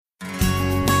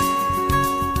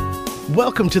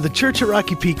Welcome to the Church at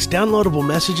Rocky Peak's downloadable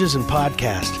messages and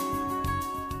podcast.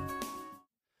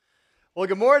 Well,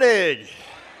 good morning.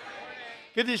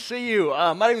 Good to see you.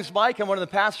 My name is Mike. I'm one of the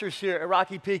pastors here at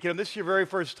Rocky Peak, and if this is your very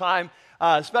first time,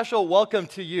 special welcome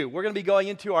to you. We're going to be going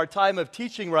into our time of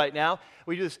teaching right now.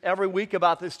 We do this every week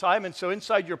about this time, and so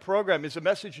inside your program is a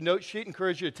message note sheet. I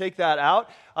encourage you to take that out.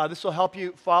 This will help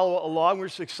you follow along. We're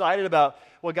just excited about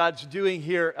what God's doing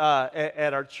here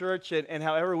at our church and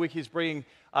how every week He's bringing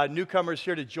newcomers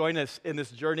here to join us in this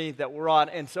journey that we're on.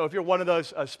 And so if you're one of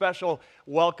those, a special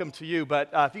welcome to you. But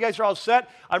if you guys are all set,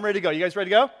 I'm ready to go. You guys ready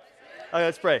to go? Okay,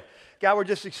 let's pray. God, we're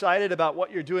just excited about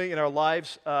what you're doing in our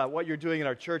lives, what you're doing in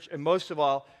our church, and most of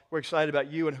all, we're excited about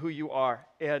you and who you are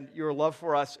and your love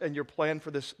for us and your plan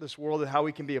for this world and how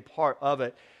we can be a part of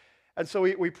it. And so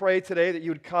we pray today that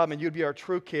you would come and you'd be our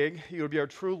true King, you would be our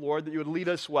true Lord, that you would lead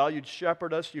us well, you'd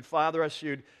shepherd us, you'd father us,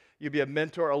 you'd be a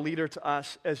mentor, a leader to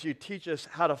us as you teach us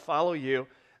how to follow you.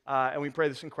 And we pray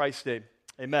this in Christ's name.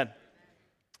 Amen.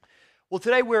 Well,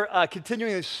 today we're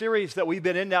continuing this series that we've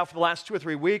been in now for the last 2 or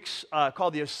 3 weeks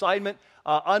called The Assignment,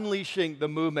 Unleashing the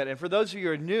Movement. And for those of you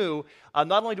who are new,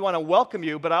 not only do I want to welcome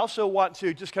you, but I also want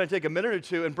to just kind of take a minute or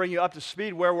two and bring you up to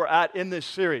speed where we're at in this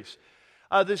series.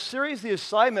 This series, The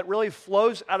Assignment, really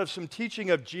flows out of some teaching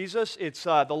of Jesus. It's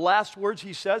the last words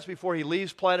he says before he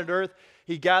leaves planet Earth.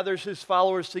 He gathers his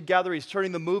followers together. He's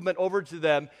turning the movement over to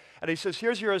them. And he says,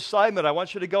 here's your assignment. I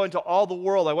want you to go into all the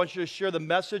world. I want you to share the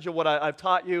message of what I've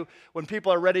taught you. When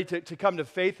people are ready to come to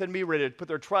faith in me, ready to put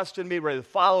their trust in me, ready to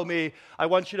follow me, I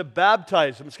want you to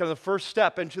baptize them. It's kind of the first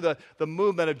step into the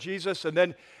movement of Jesus. And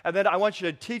then I want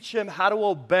you to teach him how to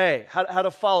obey, how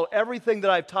to follow everything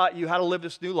that I've taught you, how to live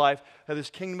this new life,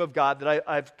 this kingdom of God that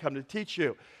I've come to teach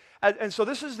you. And so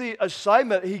this is the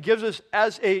assignment he gives us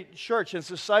as a church. It's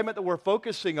the assignment that we're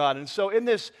focusing on. And so in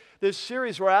this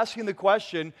series, we're asking the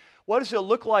question, what does it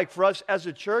look like for us as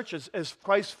a church, as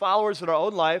Christ followers in our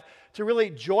own life, to really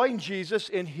join Jesus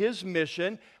in his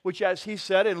mission, which, as he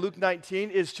said in Luke 19,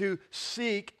 is to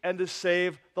seek and to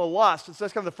save the lost. And so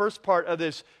that's kind of the first part of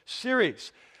this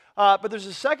series. But there's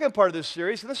a second part of this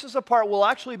series, and this is a part we'll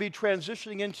actually be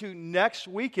transitioning into next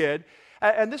weekend.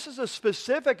 And this is a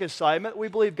specific assignment we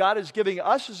believe God is giving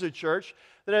us as a church,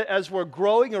 that as we're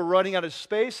growing or running out of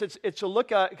space, it's a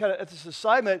look at kind of at this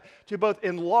assignment to both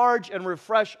enlarge and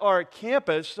refresh our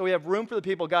campus so we have room for the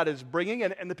people God is bringing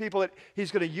and the people that he's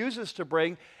going to use us to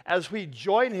bring as we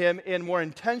join him in more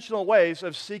intentional ways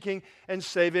of seeking and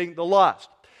saving the lost.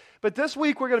 But this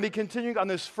week, we're going to be continuing on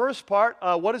this first part.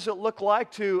 What does it look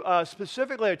like to,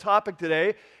 specifically our topic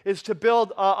today, is to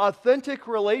build authentic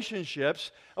relationships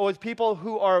with people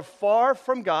who are far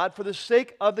from God for the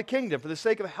sake of the kingdom, for the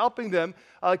sake of helping them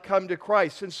come to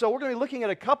Christ. And so we're going to be looking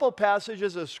at a couple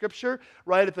passages of Scripture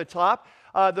right at the top.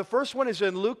 The first one is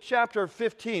in Luke chapter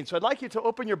 15. So I'd like you to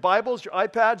open your Bibles, your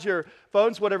iPads, your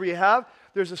phones, whatever you have.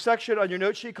 There's a section on your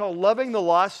note sheet called Loving the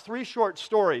Lost, 3 short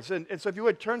stories. And so if you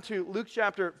would turn to Luke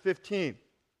chapter 15.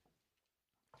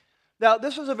 Now,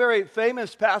 this is a very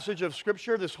famous passage of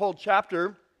Scripture, this whole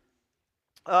chapter.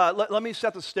 Let me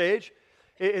set the stage.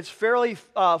 It's fairly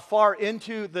far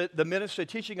into the ministry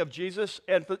teaching of Jesus.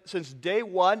 And since day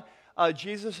one,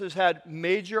 Jesus has had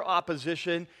major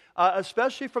opposition,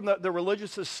 especially from the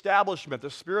religious establishment, the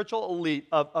spiritual elite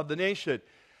of the nation.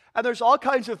 And there's all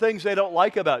kinds of things they don't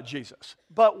like about Jesus.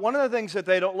 But one of the things that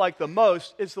they don't like the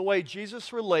most is the way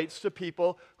Jesus relates to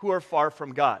people who are far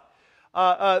from God.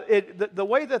 The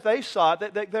way that they saw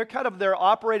it, their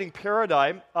operating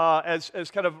paradigm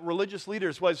as kind of religious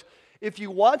leaders was, if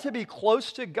you want to be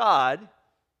close to God,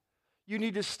 you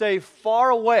need to stay far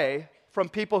away from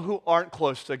people who aren't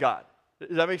close to God.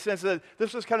 Does that make sense?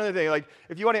 This was kind of the thing. Like,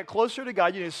 if you want to get closer to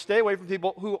God, you need to stay away from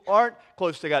people who aren't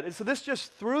close to God. And so this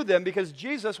just threw them because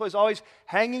Jesus was always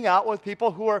hanging out with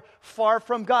people who are far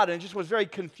from God. And it just was very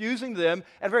confusing to them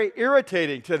and very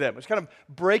irritating to them. It was kind of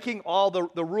breaking all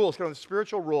the rules, kind of the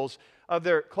spiritual rules of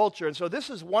their culture. And so this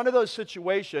is one of those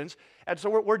situations. And so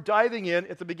we're diving in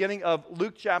at the beginning of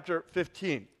Luke chapter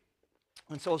 15.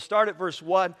 And so we'll start at verse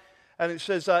 1. And it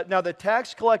says, now the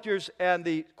tax collectors and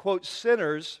the, quote,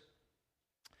 sinners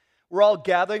we're all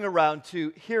gathering around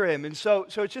to hear him. And so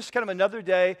it's just kind of another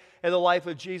day in the life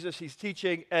of Jesus. He's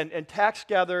teaching, and tax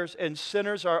gatherers and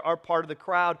sinners are part of the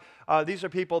crowd. These are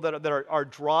people that are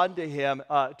drawn to him,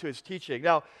 to his teaching.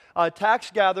 Now,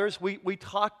 tax gatherers, we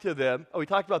talked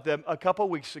about them a couple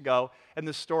weeks ago in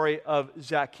the story of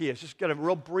Zacchaeus. Just kind of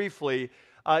real briefly,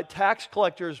 tax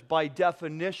collectors by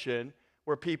definition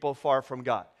were people far from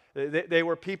God. They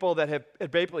were people that had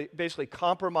basically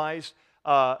compromised,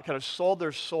 kind of sold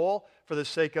their soul for the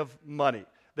sake of money.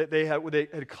 They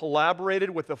had collaborated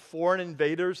with the foreign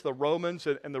invaders, the Romans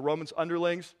and the Romans'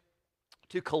 underlings,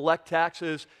 to collect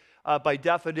taxes. By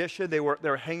definition, they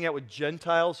were hanging out with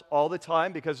Gentiles all the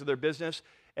time because of their business,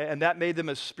 and that made them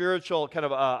a spiritual kind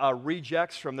of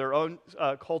rejects from their own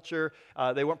culture.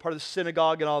 They weren't part of the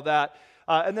synagogue and all that.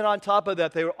 And then on top of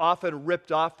that, they were often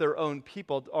ripped off their own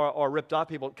people or ripped off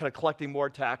people, kind of collecting more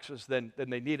taxes than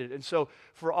they needed. And so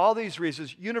for all these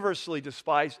reasons, universally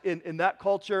despised. In that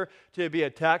culture, to be a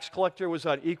tax collector was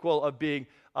unequal of being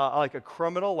like a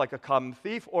criminal, like a common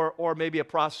thief, or maybe a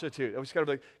prostitute. It was kind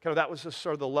of that was just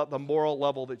sort of the moral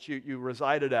level that you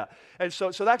resided at. And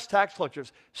so that's tax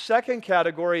collectors. Second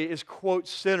category is, quote,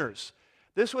 sinners.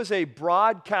 This was a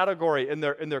broad category in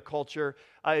their culture.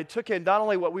 It took in not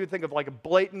only what we would think of like a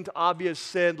blatant, obvious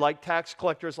sin, like tax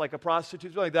collectors, like a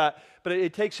prostitute, something like that, but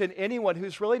it takes in anyone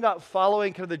who's really not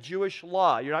following kind of the Jewish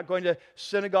law. You're not going to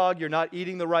synagogue. You're not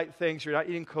eating the right things. You're not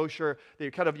eating kosher.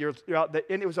 You're out.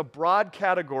 And it was a broad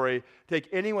category. Take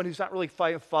anyone who's not really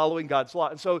following God's law.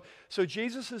 And so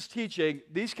Jesus is teaching.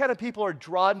 These kind of people are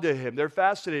drawn to him. They're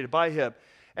fascinated by him.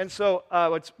 And so,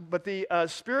 but the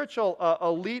spiritual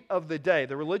elite of the day,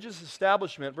 the religious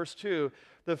establishment, verse 2,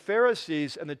 the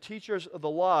Pharisees and the teachers of the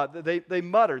law, they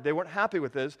muttered. They weren't happy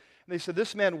with this. And they said,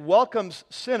 this man welcomes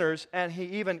sinners and he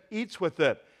even eats with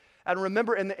them. And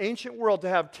remember, in the ancient world, to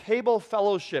have table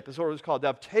fellowship is what it was called. To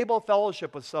have table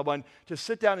fellowship with someone, to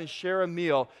sit down and share a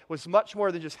meal, was much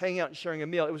more than just hanging out and sharing a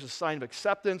meal. It was a sign of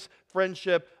acceptance,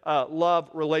 friendship,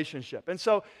 love, relationship. And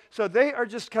so they are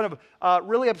just kind of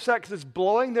really upset because it's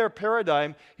blowing their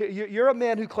paradigm. You're a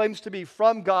man who claims to be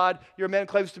from God. You're a man who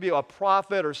claims to be a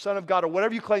prophet or son of God or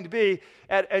whatever you claim to be.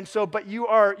 But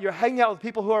you're hanging out with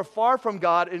people who are far from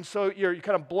God, and so you're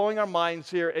kind of blowing our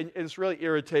minds here, and it's really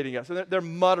irritating us. And they're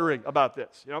muttering about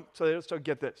this, so they just don't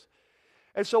get this.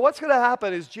 And so what's going to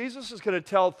happen is Jesus is going to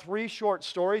tell 3 short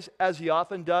stories, as he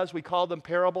often does. We call them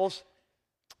parables,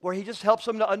 where he just helps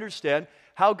them to understand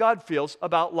how God feels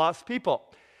about lost people.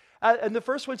 And the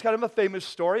first one's kind of a famous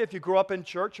story. If you grew up in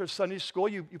church or Sunday school,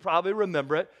 you probably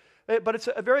remember it. But it's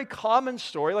a very common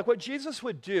story. Like what Jesus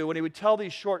would do when he would tell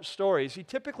these short stories, he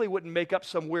typically wouldn't make up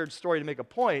some weird story to make a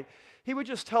point. He would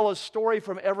just tell a story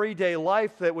from everyday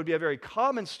life that would be a very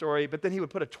common story, but then he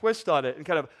would put a twist on it and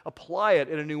kind of apply it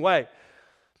in a new way.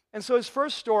 And so his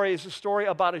first story is a story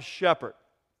about a shepherd.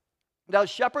 Now,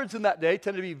 shepherds in that day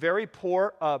tended to be very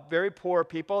poor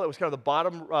people. It was kind of the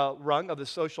bottom rung of the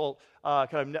social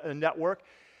kind of network.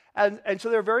 And so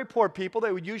they're very poor people.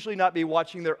 They would usually not be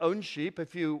watching their own sheep.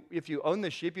 If you own the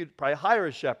sheep, you'd probably hire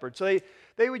a shepherd. So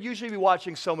they would usually be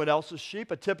watching someone else's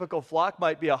sheep. A typical flock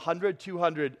might be 100,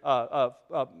 200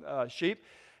 sheep.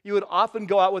 You would often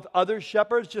go out with other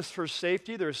shepherds just for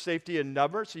safety. There's safety in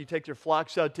numbers, so you take your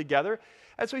flocks out together.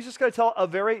 And so he's just going to tell a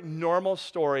very normal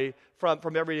story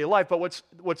from everyday life. But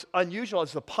what's unusual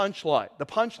is the punchline. The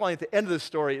punchline at the end of the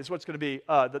story is what's going to be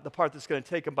the part that's going to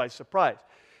take him by surprise.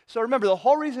 So remember, the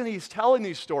whole reason he's telling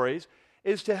these stories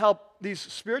is to help these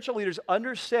spiritual leaders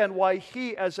understand why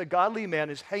he, as a godly man,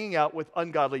 is hanging out with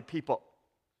ungodly people.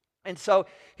 And so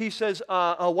he says,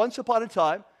 once upon a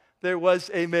time, there was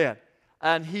a man,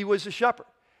 and he was a shepherd.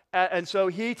 And so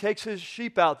he takes his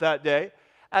sheep out that day,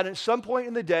 and at some point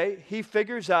in the day, he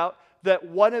figures out that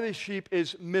one of his sheep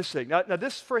is missing. Now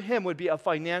this for him would be a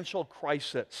financial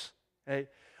crisis. Okay?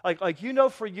 Like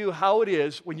for you how it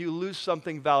is when you lose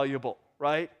something valuable,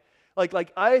 right?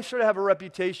 Like I sort of have a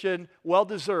reputation,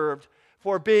 well-deserved,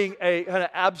 for being a kind of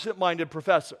absent-minded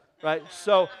professor, right?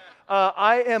 So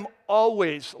I am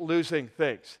always losing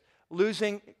things,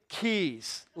 losing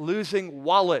keys, losing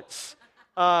wallets.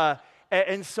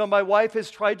 And so my wife has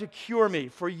tried to cure me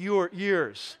for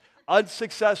years,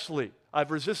 unsuccessfully. I've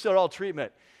resisted all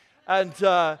treatment. And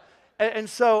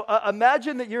so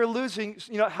imagine that you're losing,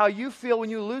 how you feel when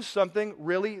you lose something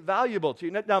really valuable to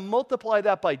you. Now multiply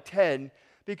that by 10,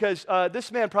 because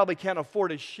this man probably can't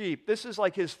afford a sheep. This is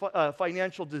like his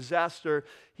financial disaster.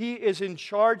 He is in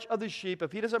charge of the sheep.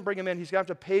 If he doesn't bring them in, he's going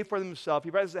to have to pay for them himself. He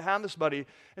has to have this money.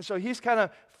 And so he's kind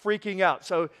of freaking out.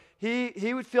 So he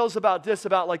feels about this,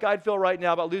 about like I'd feel right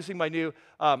now about losing my new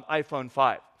iPhone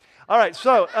 5. All right,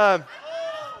 so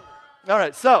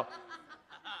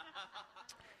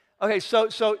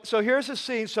here's the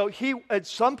scene. So he, at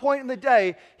some point in the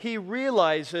day, he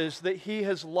realizes that he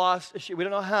has lost a sheep. We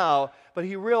don't know how, but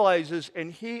he realizes,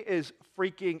 and he is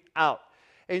freaking out.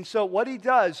 And so what he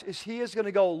does is he is going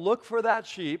to go look for that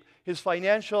sheep. His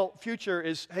financial future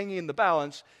is hanging in the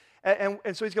balance.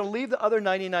 And so he's going to leave the other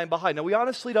 99 behind. Now, we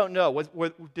honestly don't know.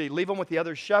 Did he leave them with the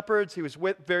other shepherds? He was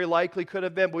with, very likely could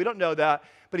have been, but we don't know that.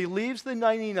 But he leaves the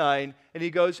 99, and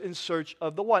he goes in search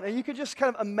of the one. And you can just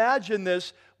kind of imagine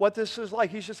this, what this is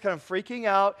like. He's just kind of freaking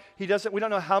out. We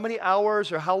don't know how many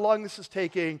hours or how long this is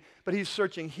taking, but he's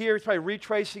searching here. He's probably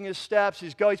retracing his steps.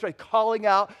 He's probably calling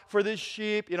out for this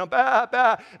sheep, bah,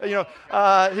 bah.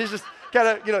 He's just kind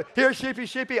of, here, sheepy,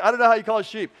 sheepy. I don't know how you call a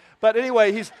sheep. But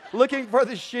anyway, he's looking for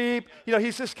the sheep.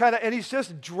 He's just he's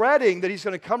just dreading that he's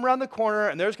going to come around the corner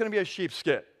and there's going to be a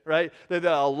sheepskin, right?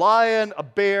 A lion, a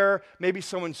bear, maybe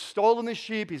someone's stolen the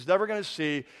sheep he's never going to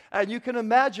see. And you can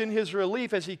imagine his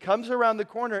relief as he comes around the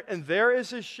corner and there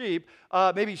is a sheep,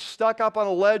 maybe stuck up on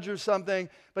a ledge or something.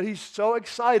 But he's so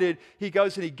excited, he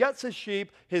goes and he gets a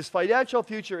sheep. His financial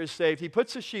future is saved. He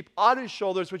puts the sheep on his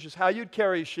shoulders, which is how you'd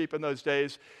carry sheep in those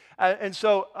days. And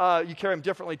so you carry them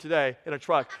differently today in a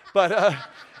truck. But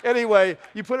anyway,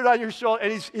 you put it on your shoulder,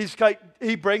 and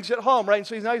he brings it home, right? And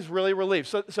so he's really relieved.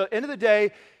 So end of the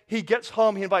day, he gets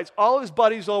home. He invites all of his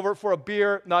buddies over for a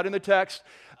beer, not in the text.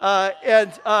 They're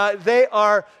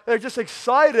just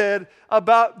excited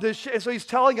about this. And so he's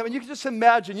telling them, and you can just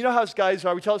imagine, you know how us guys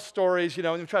are. We tell stories,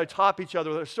 and we try to top each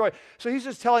other with a story. So he's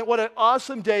just telling what an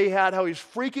awesome day he had, how he's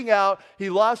freaking out. He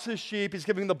lost his sheep. He's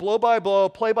giving the blow-by-blow,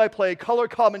 play-by-play, color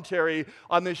commentary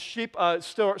on this sheep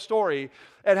story.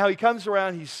 And how he comes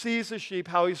around, he sees the sheep,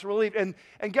 how he's relieved. And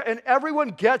everyone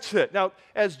gets it. Now,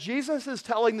 as Jesus is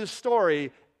telling this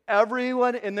story,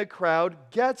 everyone in the crowd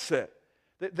gets it.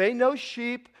 They know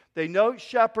sheep, they know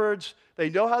shepherds, they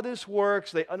know how this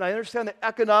works, and I understand the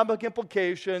economic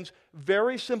implications.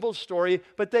 Very simple story,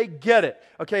 but they get it.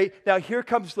 Okay, now here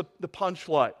comes the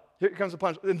punchline. Here comes the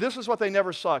punchline. And this is what they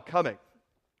never saw coming.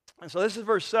 And so this is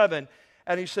verse 7,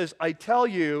 and he says, I tell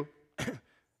you,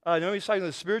 he's talking to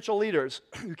the spiritual leaders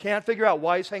who can't figure out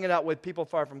why he's hanging out with people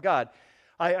far from God.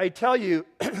 I tell you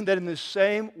that in the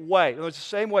same way, the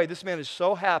same way this man is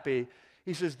so happy,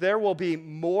 he says, there will be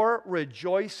more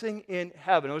rejoicing in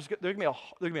heaven. There's going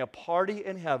to be a party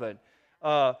in heaven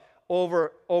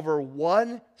over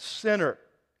one sinner,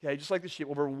 okay, just like the sheep,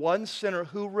 over one sinner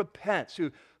who repents,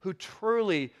 who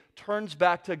truly turns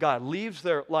back to God, leaves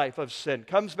their life of sin,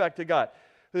 comes back to God.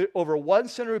 Over one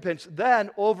sinner who repents,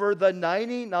 then over the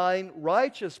 99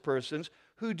 righteous persons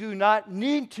who do not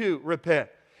need to repent.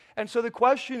 And so the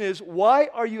question is, why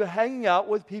are you hanging out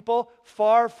with people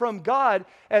far from God?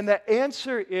 And the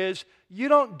answer is, you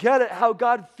don't get it how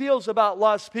God feels about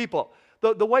lost people.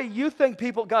 The way you think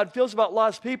God feels about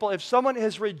lost people, if someone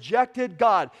has rejected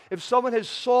God, if someone has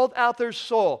sold out their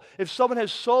soul, if someone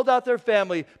has sold out their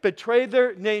family, betrayed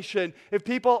their nation, if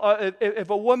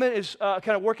a woman is kind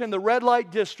of working in the red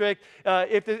light district,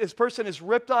 if this person has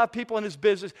ripped off people in his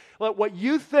business, what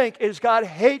you think is God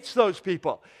hates those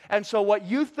people. And so what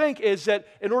you think is that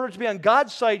in order to be on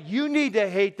God's side, you need to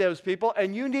hate those people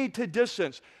and you need to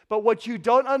distance. But what you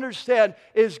don't understand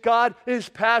is God is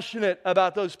passionate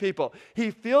about those people. He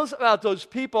feels about those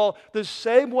people the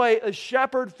same way a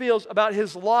shepherd feels about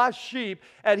his lost sheep,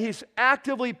 and he's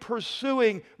actively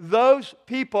pursuing those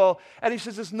people. And he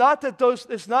says it's not that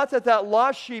that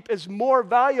lost sheep is more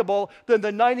valuable than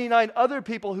the 99 other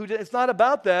people who did. It's not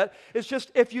about that. It's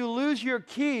just if you lose your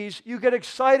keys, you get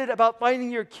excited about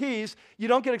finding your keys. You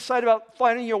don't get excited about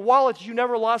finding your wallets you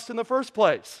never lost in the first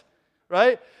place.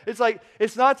 Right?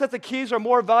 It's not that the keys are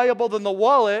more valuable than the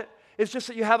wallet. It's just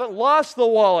that you haven't lost the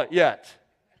wallet yet.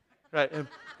 Right?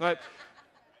 Right?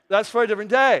 That's for a different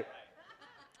day.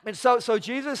 And so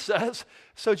Jesus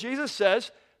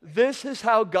says, this is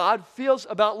how God feels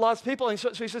about lost people. And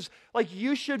so he says,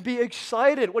 you should be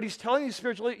excited. What he's telling you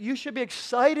spiritually, you should be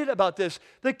excited about this.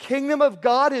 The kingdom of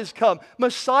God has come.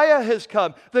 Messiah has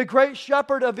come. The great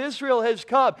shepherd of Israel has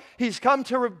come. He's come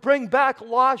to bring back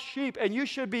lost sheep, and you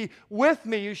should be with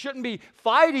me. You shouldn't be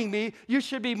fighting me. You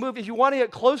should be moving. If you want to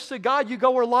get close to God, you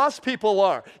go where lost people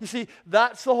are. You see,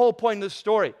 that's the whole point of the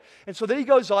story. And so then he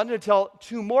goes on to tell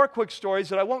two more quick stories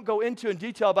that I won't go into in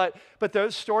detail, but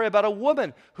there's a story about a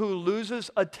woman who loses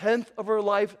a tenth of her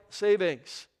life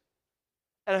savings.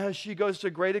 And how she goes to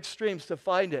great extremes to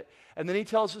find it. And then he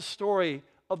tells the story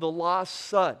of the lost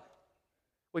son.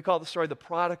 We call the story the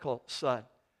prodigal son,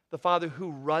 the father who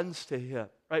runs to him,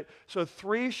 right? So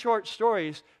 3 short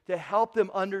stories to help them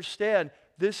understand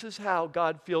this is how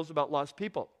God feels about lost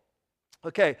people.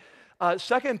 Okay,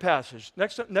 second passage,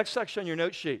 next section on your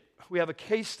note sheet, we have a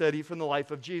case study from the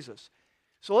life of Jesus.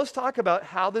 So let's talk about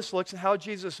how this looks and how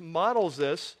Jesus models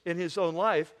this in his own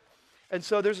life. And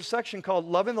so there's a section called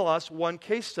Loving the Lost, one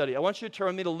case study. I want you to turn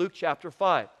with me to Luke chapter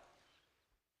 5.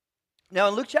 Now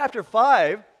in Luke chapter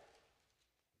 5,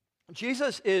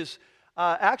 Jesus is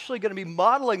actually going to be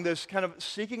modeling this kind of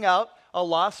seeking out a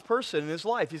lost person in his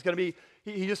life. He's going to be,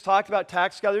 he just talked about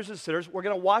tax gatherers and sinners. We're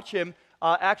going to watch him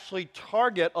actually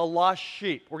target a lost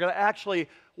sheep. We're going to actually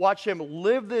watch him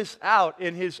live this out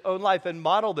in his own life and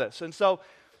model this. And so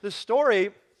the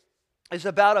story is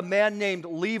about a man named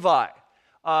Levi.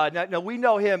 Now we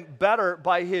know him better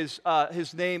by his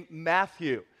name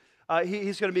Matthew.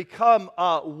 He's going to become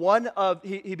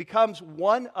he becomes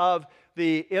one of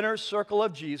the inner circle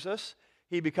of Jesus.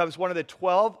 He becomes one of the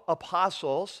 12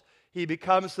 apostles. He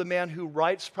becomes the man who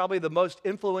writes probably the most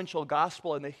influential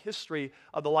gospel in the history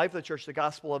of the life of the church, the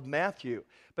Gospel of Matthew.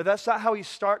 But that's not how he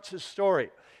starts his story.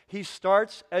 He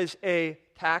starts as a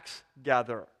tax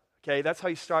gatherer. Okay, that's how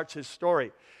he starts his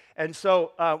story. And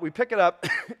so we pick it up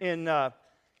in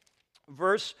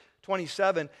verse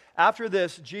 27. After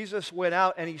this, Jesus went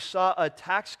out and he saw a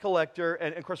tax collector,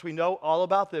 and of course we know all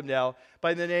about them now,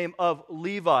 by the name of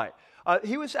Levi.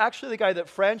 He was actually the guy that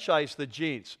franchised the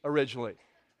jeans originally.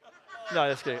 No,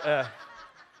 just kidding.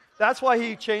 That's why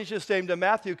he changed his name to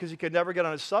Matthew, because he could never get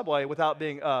on a subway without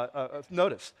being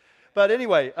noticed. But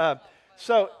anyway,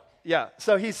 so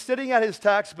he's sitting at his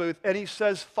tax booth and he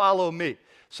says, "Follow me."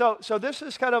 So this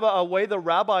is kind of a way the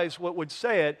rabbis would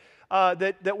say it,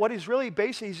 that what he's really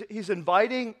basing, he's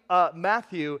inviting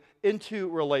Matthew into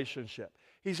relationship.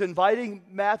 He's inviting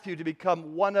Matthew to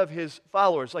become one of his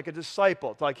followers, like a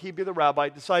disciple, like he'd be the rabbi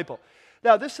disciple.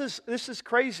 Now, this is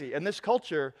crazy. In this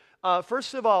culture,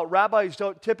 first of all, rabbis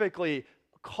don't typically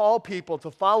call people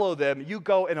to follow them. You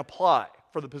go and apply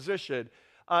for the position.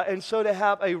 And so to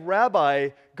have a rabbi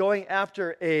going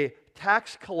after a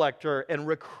tax collector and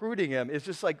recruiting him is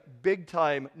just like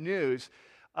big-time news.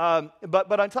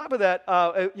 But on top of that,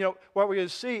 what we're going to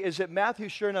see is that Matthew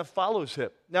sure enough follows him.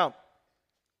 Now,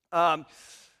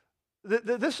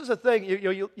 this is a thing.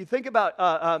 You think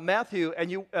about Matthew,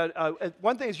 and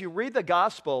one thing is you read the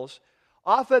Gospels.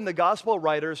 Often the Gospel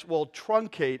writers will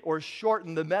truncate or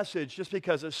shorten the message just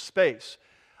because of space.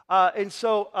 And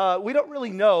so we don't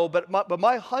really know, but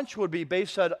my hunch would be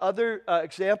based on other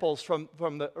examples from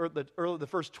the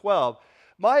first 12.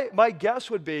 My guess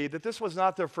would be that this was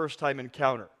not their first time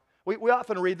encounter. We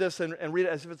often read this and read it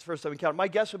as if it's the first time encounter. My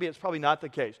guess would be it's probably not the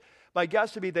case. My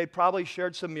guess would be they probably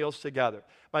shared some meals together.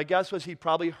 My guess was he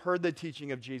probably heard the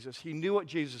teaching of Jesus. He knew what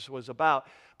Jesus was about.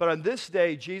 But on this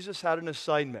day, Jesus had an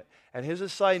assignment, and his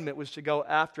assignment was to go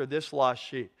after this lost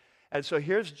sheep. And so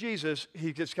here's Jesus.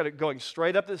 He's just kind of going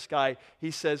straight up this guy. He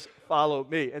says, "Follow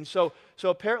me." And so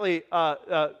apparently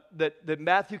that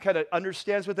Matthew kind of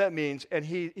understands what that means, and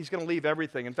he's going to leave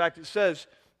everything. In fact, it says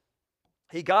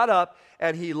he got up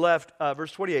and he left,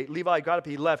 verse 28, Levi got up,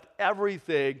 he left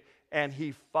everything, and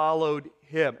he followed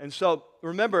him. And so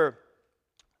remember,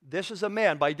 this is a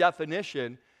man, by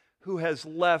definition, who has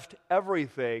left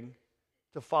everything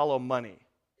to follow money,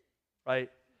 right?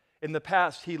 In the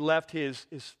past, he left his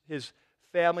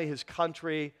family, his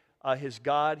country, his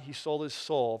God. He sold his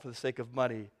soul for the sake of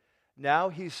money. Now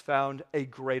he's found a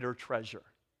greater treasure,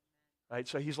 right?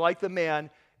 So he's like the man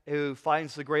who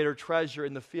finds the greater treasure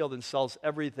in the field and sells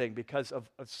everything because of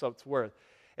its worth.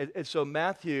 And so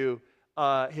Matthew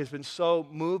has been so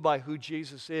moved by who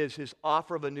Jesus is, his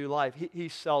offer of a new life, he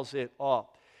sells it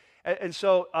all. And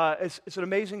so it's an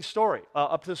amazing story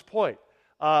up to this point.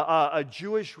 A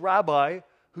Jewish rabbi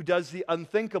who does the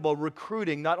unthinkable,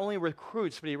 recruiting, not only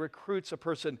recruits, but he recruits a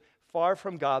person far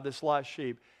from God, this lost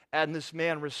sheep, and this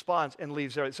man responds and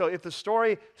leaves there. So if the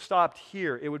story stopped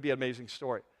here, it would be an amazing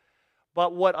story.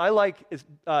 But what I like is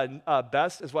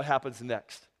best is what happens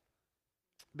next.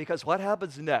 Because what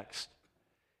happens next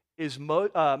is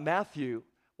Matthew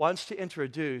wants to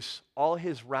introduce all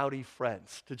his rowdy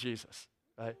friends to Jesus,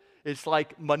 right? It's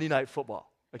like Monday Night Football,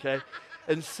 okay?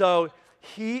 And so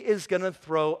he is going to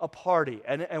throw a party.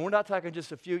 And we're not talking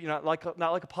just a few, not like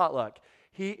a potluck.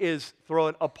 He is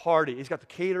throwing a party. He's got the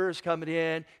caterers coming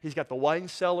in. He's got the wine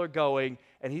cellar going.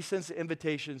 And he sends the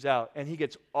invitations out. And he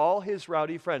gets all his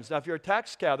rowdy friends. Now, if you're a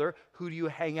tax gatherer, who do you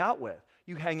hang out with?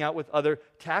 You hang out with other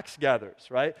tax gatherers,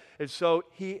 right? And so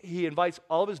he invites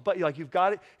all of his buddies. Like, you've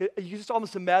got it. You just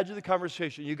almost imagine the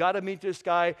conversation. You got to meet this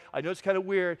guy. I know it's kind of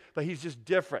weird, but he's just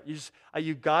different.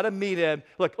 You got to meet him.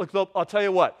 Look, I'll tell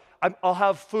you what. I'll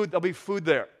have food. There'll be food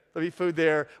there. There'll be food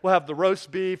there. We'll have the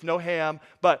roast beef, no ham,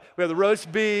 but we have the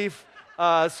roast beef.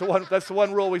 That's the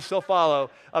one rule we still follow.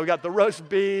 We got the roast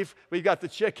beef. We got the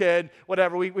chicken,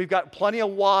 whatever. We've got plenty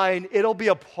of wine. It'll be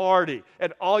a party,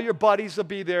 and all your buddies will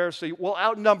be there. So we'll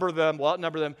outnumber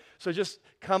them. So just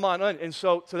come on in. And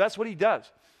so that's what he does.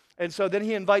 And so then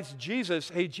he invites Jesus,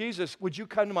 hey, Jesus, would you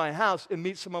come to my house and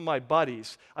meet some of my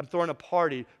buddies? I'm throwing a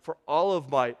party for all of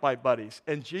my buddies.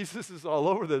 And Jesus is all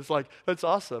over this, like, that's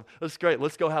awesome. That's great.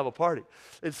 Let's go have a party.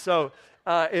 And so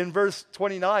in verse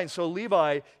 29, so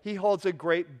Levi, he holds a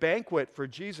great banquet for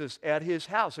Jesus at his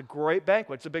house, a great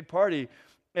banquet. It's a big party.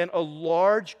 And a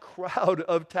large crowd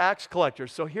of tax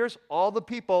collectors. So here's all the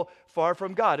people far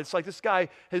from God. It's like this guy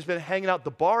has been hanging out at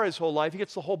the bar his whole life. He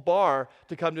gets the whole bar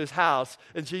to come to his house,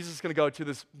 and Jesus is going to go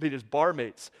to meet his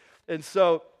barmates. And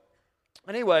so,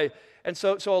 anyway,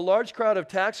 so a large crowd of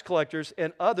tax collectors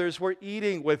and others were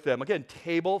eating with them. Again,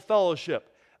 table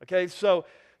fellowship. Okay, so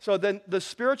then the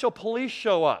spiritual police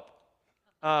show up.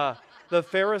 The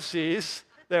Pharisees,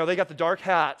 they got the dark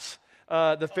hats.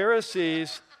 The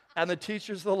Pharisees and the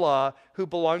teachers of the law who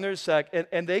belong to their sect,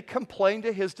 and they complain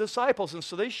to his disciples. And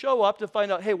so they show up to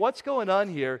find out, hey, what's going on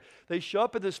here? They show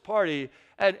up at this party,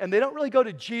 and they don't really go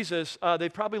to Jesus.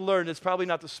 They've probably learned it's probably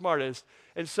not the smartest.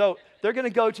 And so they're going to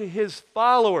go to his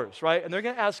followers, right? And they're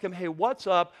going to ask him, hey, what's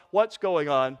up? What's going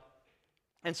on?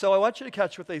 And so I want you to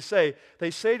catch what they say.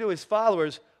 They say to his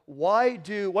followers,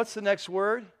 what's the next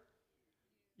word?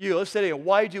 You. Let's say it again.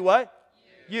 Why do what?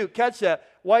 You. Catch that.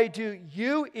 Why do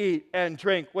you eat and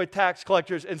drink with tax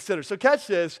collectors and sinners? So catch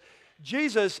this.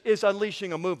 Jesus is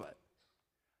unleashing a movement.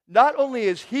 Not only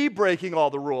is he breaking all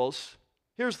the rules,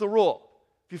 here's the rule.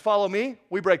 If you follow me,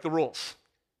 we break the rules.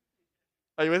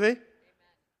 Are you with me?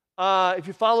 If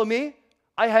you follow me,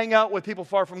 I hang out with people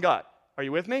far from God. Are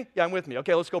you with me? Yeah, I'm with me.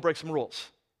 Okay, let's go break some rules.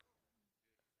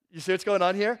 You see what's going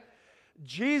on here?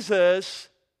 Jesus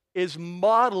is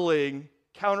modeling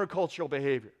countercultural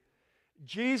behavior.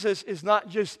 Jesus is not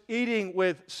just eating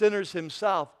with sinners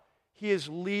himself, he is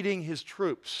leading his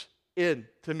troops in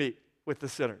to meet with the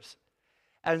sinners.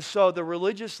 And so the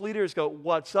religious leaders go,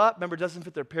 what's up? Remember, it doesn't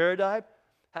fit their paradigm.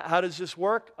 How does this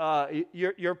work?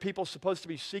 Your people supposed to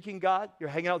be seeking God. You're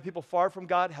hanging out with people far from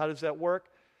God. How does that work?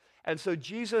 And so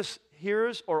Jesus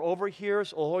hears or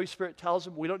overhears, or the Holy Spirit tells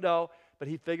him, we don't know, but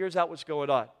he figures out what's going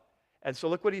on. And so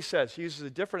look what he says. He uses a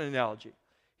different analogy.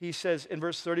 He says in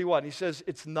verse 31, he says,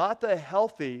 it's not the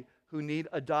healthy who need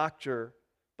a doctor,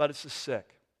 but it's the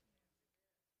sick.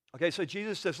 Okay, so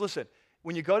Jesus says, listen,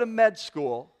 when you go to med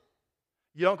school,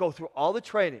 you don't go through all the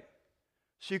training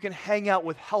so you can hang out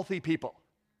with healthy people.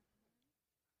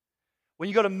 When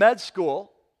you go to med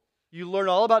school, you learn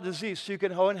all about disease so you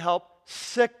can go and help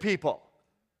sick people,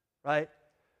 right?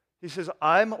 He says,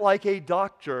 I'm like a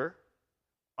doctor.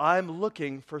 I'm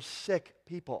looking for sick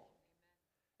people.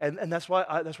 And that's why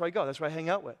I go. That's why I hang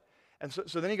out with. And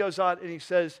so then he goes on and he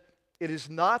says, it is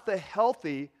not the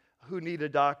healthy who need a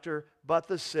doctor, but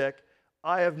the sick.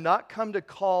 I have not come to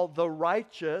call the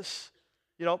righteous,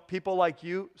 people like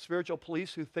you, spiritual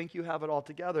police who think you have it all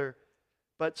together,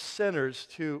 but sinners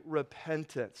to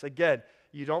repentance. Again,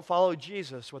 you don't follow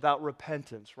Jesus without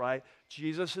repentance, right?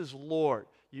 Jesus is Lord.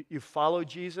 You follow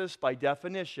Jesus, by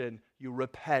definition, you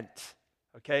repent.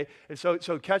 Okay? And so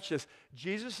catch this.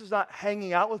 Jesus is not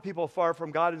hanging out with people far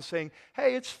from God and saying,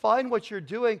 hey, it's fine what you're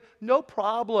doing. No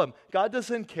problem. God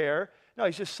doesn't care. No,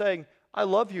 he's just saying, I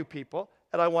love you people,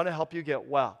 and I want to help you get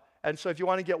well. And so if you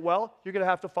want to get well, you're going to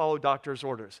have to follow doctor's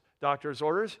orders. Doctor's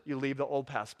orders, you leave the old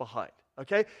past behind.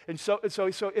 Okay? And so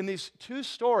in these two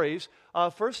stories,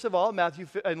 first of all, Matthew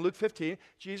and Luke 15,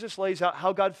 Jesus lays out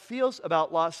how God feels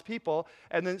about lost people.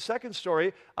 And then second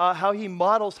story, how he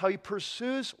models, how he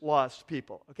pursues lost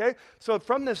people. Okay? So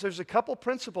from this, there's a couple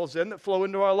principles that flow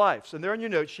into our lives. And they're on your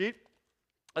note sheet,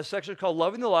 a section called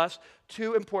Loving the Lost,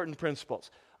 two important principles.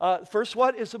 First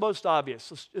one is the most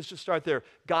obvious. Let's just start there.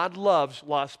 God loves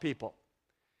lost people.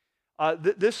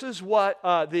 This is what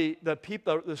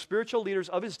the spiritual leaders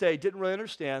of his day didn't really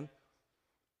understand.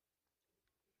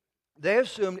 They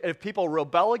assumed if people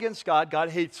rebel against God, God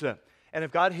hates them. And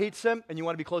if God hates them and you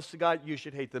want to be close to God, you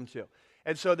should hate them too.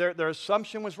 And so their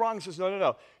assumption was wrong. He says,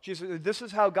 no. Jesus, this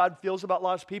is how God feels about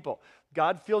lost people.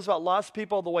 God feels about lost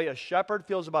people the way a shepherd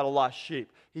feels about a lost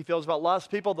sheep. He feels about lost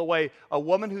people the way a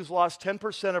woman who's lost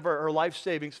 10% of her life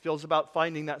savings feels about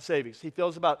finding that savings. He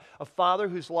feels about a father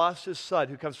who's lost his son,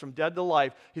 who comes from dead to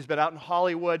life. He's been out in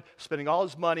Hollywood, spending all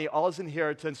his money, all his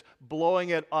inheritance,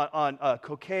 blowing it on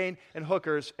cocaine and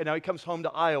hookers, and now he comes home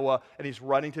to Iowa, and he's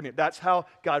running to me. That's how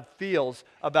God feels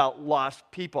about lost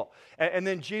people. And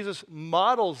then Jesus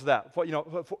models that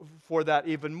for that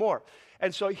even more.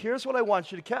 And so here's what I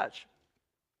want you to catch.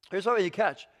 Here's what you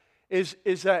catch, is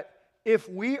that if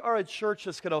we are a church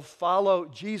that's going to follow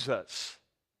Jesus,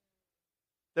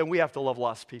 then we have to love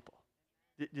lost people.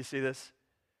 Do you see this?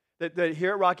 That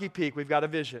here at Rocky Peak, we've got a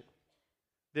vision.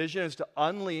 Vision is to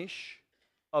unleash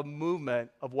a movement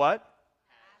of what?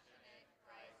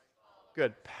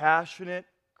 Good. Passionate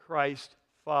Christ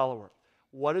follower.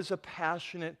 What does a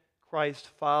passionate Christ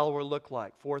follower look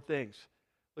like? 4 things.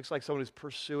 Looks like someone who's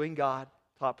pursuing God,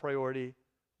 top priority,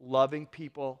 loving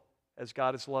people as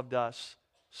God has loved us,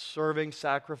 serving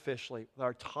sacrificially with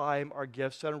our time, our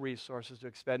gifts, and resources to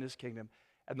expand His kingdom.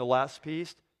 And the last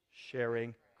piece,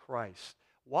 sharing Christ.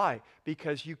 Why?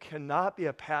 Because you cannot be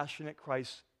a passionate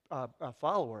Christ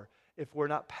follower if we're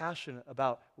not passionate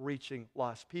about reaching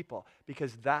lost people,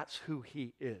 because that's who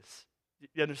He is.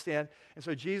 You understand? And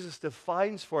so Jesus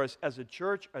defines for us as a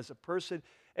church, as a person.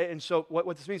 And so what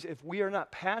this means, if we are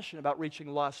not passionate about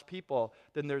reaching lost people,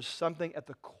 then there's something at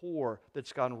the core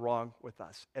that's gone wrong with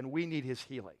us. And we need His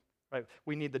healing, right?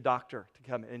 We need the doctor to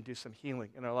come and do some healing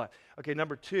in our life. Okay,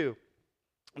 number 2,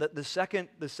 the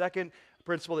second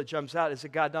principle that jumps out is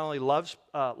that God not only loves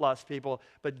lost people,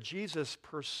 but Jesus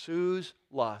pursues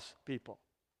lost people.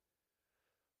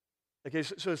 Okay,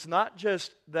 so it's not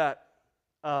just that...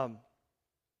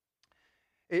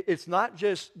 It's not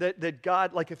just that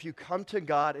God, like if you come to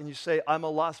God and you say, I'm a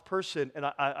lost person and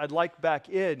I'd like back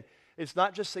in, it's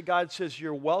not just that God says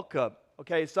you're welcome,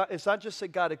 okay? It's not just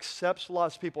that God accepts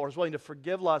lost people or is willing to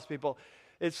forgive lost people.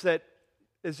 It's that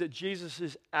Jesus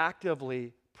is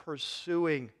actively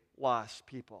pursuing lost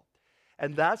people.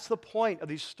 And that's the point of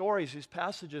these stories, these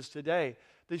passages today.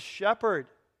 The shepherd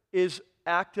is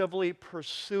actively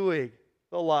pursuing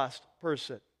the lost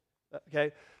person,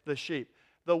 okay? The sheep.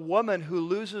 The woman who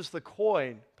loses the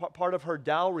coin, part of her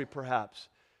dowry perhaps,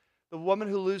 the woman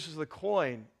who loses the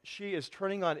coin, she is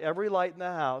turning on every light in the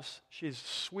house. She's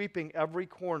sweeping every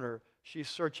corner. She's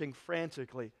searching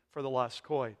frantically for the lost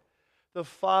coin. The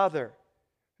father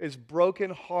is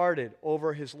brokenhearted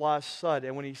over his lost son,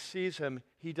 and when he sees him,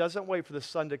 he doesn't wait for the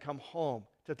son to come home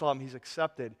to tell him he's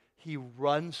accepted. He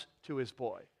runs to his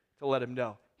boy to let him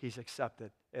know he's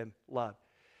accepted and loved.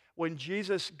 When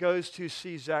Jesus goes to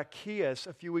see Zacchaeus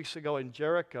a few weeks ago in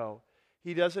Jericho,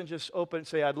 he doesn't just open and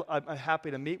say, I'm happy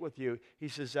to meet with you. He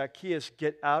says, Zacchaeus,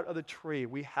 get out of the tree.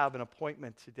 We have an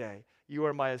appointment today. You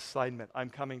are my assignment. I'm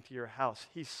coming to your house.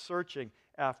 He's searching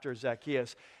after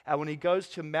Zacchaeus. And when he goes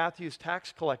to Matthew's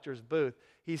tax collector's booth,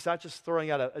 he's not just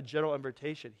throwing out a general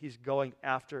invitation. He's going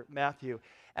after Matthew.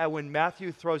 And when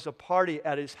Matthew throws a party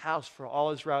at his house for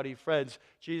all his rowdy friends,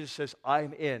 Jesus says,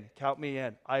 I'm in. Count me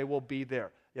in. I will be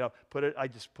there. I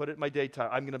just put it in my daytime.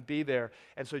 I'm going to be there.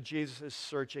 And so Jesus is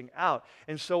searching out.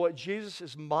 And so what Jesus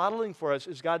is modeling for us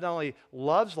is God not only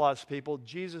loves lost people,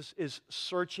 Jesus is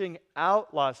searching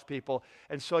out lost people.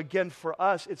 And so again, for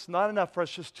us, it's not enough for us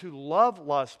just to love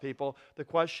lost people. The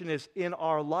question is, in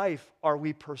our life, are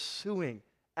we pursuing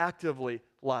actively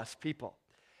lost people?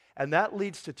 And that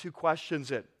leads to 2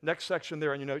 questions in. Next section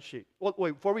there on your note sheet. Well,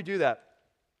 wait, before we do that,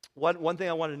 one thing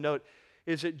I want to note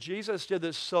is that Jesus did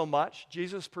this so much.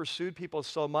 Jesus pursued people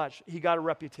so much, he got a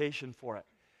reputation for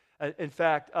it. In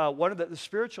fact, one of the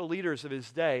spiritual leaders of his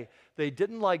day, they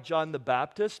didn't like John the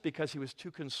Baptist because he was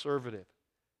too conservative.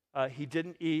 He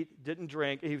didn't eat, didn't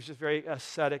drink. He was just very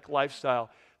ascetic lifestyle.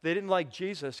 They didn't like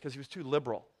Jesus because he was too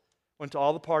liberal. Went to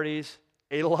all the parties,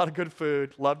 ate a lot of good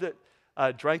food, loved it,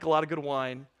 drank a lot of good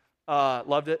wine,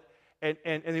 loved it,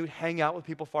 and he would hang out with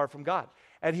people far from God.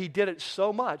 And he did it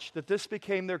so much that this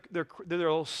became their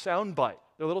little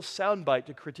soundbite,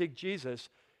 to critique Jesus.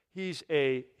 He's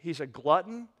a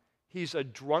glutton, he's a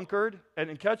drunkard,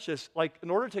 and catch this, like in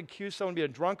order to accuse someone of being a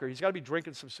drunkard, he's got to be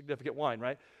drinking some significant wine,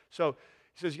 right? So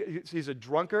he says he's a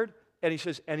drunkard, and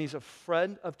he's a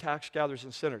friend of tax gatherers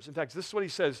and sinners. In fact, this is what he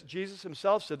says. Jesus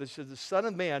himself said this. He says, the Son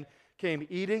of Man came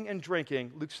eating and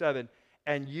drinking, Luke 7,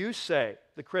 and you say,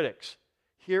 the critics,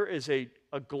 here is a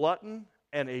glutton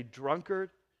and a drunkard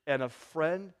and a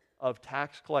friend of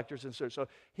tax collectors and sinners. So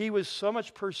he was so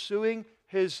much pursuing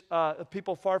his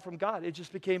people far from God, it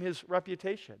just became his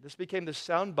reputation. This became the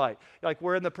soundbite. Like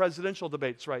we're in the presidential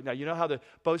debates right now. You know how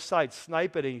both sides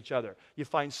snipe at each other. You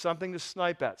find something to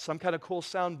snipe at, some kind of cool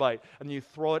soundbite, and then you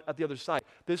throw it at the other side.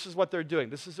 This is what they're doing.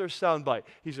 This is their soundbite.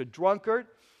 He's a drunkard.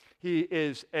 He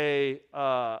is he's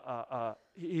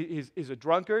a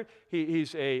drunkard.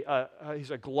 He's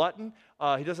a glutton.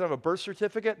 He doesn't have a birth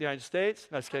certificate in the United States.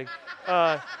 No, just kidding.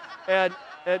 And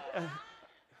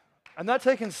I'm not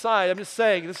taking side. I'm just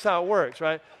saying this is how it works,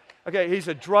 right? Okay, he's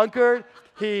a drunkard.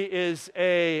 He is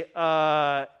a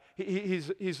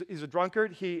he's a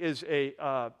drunkard. He's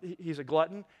a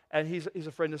glutton, and he's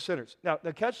a friend of sinners. Now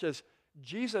catch this.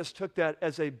 Jesus took that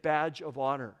as a badge of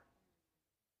honor.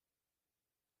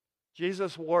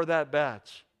 Jesus wore that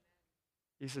badge.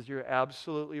 He says, you're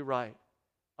absolutely right.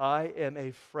 I am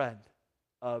a friend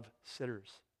of sinners.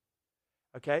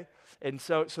 Okay? And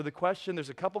so the question, there's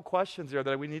a couple questions there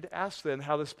that we need to ask then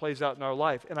how this plays out in our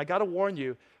life. And I got to warn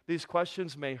you, these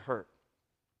questions may hurt.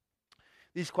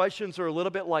 These questions are a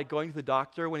little bit like going to the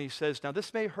doctor when he says, now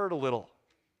this may hurt a little.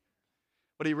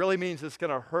 But he really means it's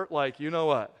going to hurt like you know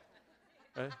what.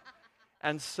 Right?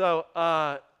 And so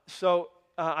I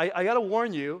got to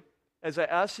warn you, as I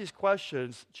ask these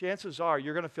questions, chances are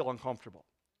you're going to feel uncomfortable.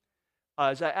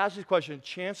 As I ask these questions,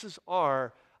 chances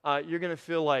are you're going to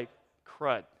feel like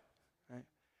crud.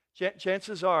 Right?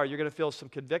 Chances are you're going to feel some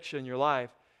conviction in your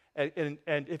life, and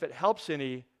if it helps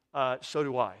any, so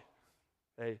do I.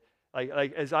 Okay?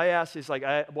 Like as I ask these,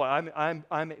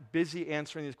 I'm busy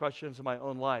answering these questions in my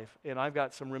own life, and I've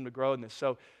got some room to grow in this.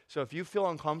 So if you feel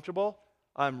uncomfortable,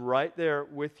 I'm right there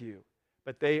with you.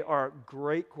 But they are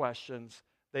great questions.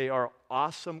 They are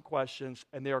awesome questions,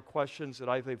 and they are questions that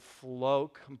I think flow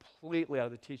completely out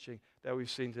of the teaching that we've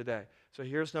seen today. So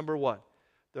here's number one.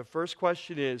 The first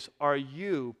question is, are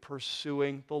you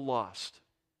pursuing the lost?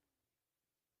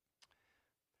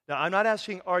 Now, I'm not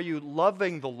asking, are you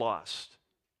loving the lost?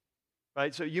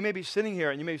 Right? So you may be sitting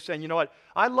here and you may be saying, you know what?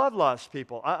 I love lost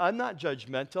people. I'm not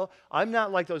judgmental. I'm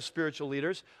not like those spiritual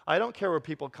leaders. I don't care where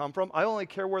people come from. I only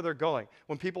care where they're going.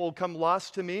 When people will come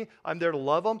lost to me, I'm there to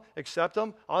love them, accept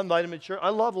them. I'll invite them to church. I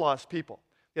love lost people.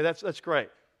 Yeah, that's great.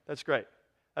 That's great.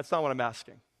 That's not what I'm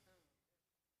asking.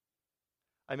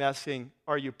 I'm asking,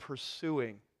 are you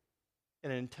pursuing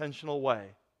in an intentional way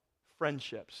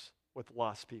friendships with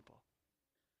lost people?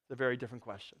 It's a very different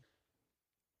question.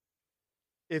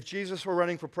 If Jesus were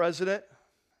running for president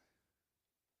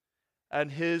and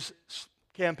his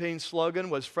campaign slogan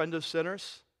was friend of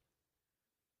sinners,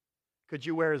 could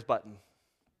you wear his button?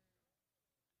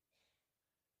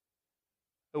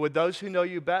 But would those who know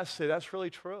you best say, that's really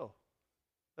true?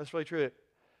 That's really true.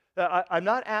 I'm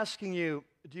not asking you,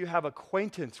 do you have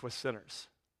acquaintance with sinners?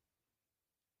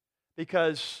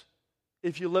 Because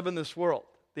if you live in this world,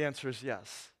 the answer is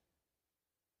yes.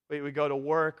 We go to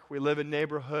work, we live in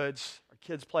neighborhoods, our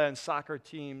kids play on soccer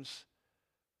teams.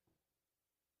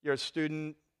 You're a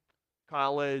student,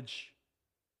 college.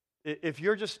 If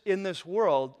you're just in this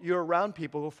world, you're around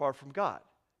people who are far from God.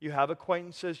 You have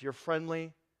acquaintances, you're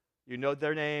friendly, you know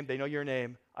their name, they know your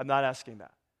name. I'm not asking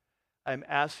that. I'm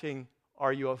asking,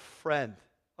 are you a friend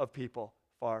of people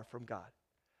far from God?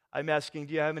 I'm asking,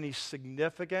 do you have any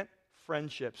significant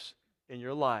friendships in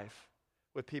your life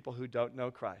with people who don't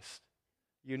know Christ?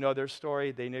 You know their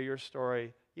story, they know your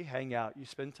story. You hang out, you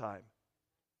spend time,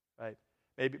 right?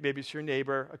 Maybe it's your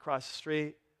neighbor across the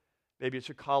street. Maybe it's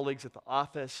your colleagues at the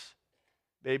office.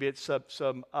 Maybe it's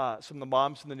some of the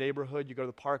moms in the neighborhood you go to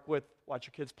the park with, watch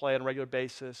your kids play on a regular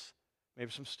basis.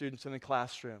 Maybe some students in the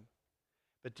classroom.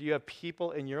 But do you have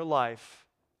people in your life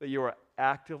that you are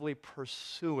actively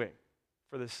pursuing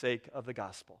for the sake of the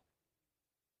gospel?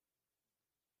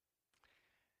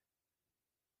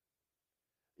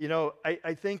 You know,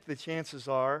 I think the chances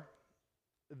are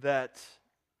that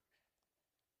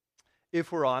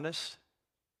if we're honest,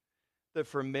 that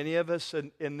for many of us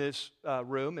in this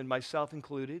room, and myself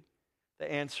included,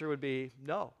 the answer would be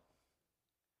no.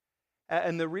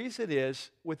 And the reason is,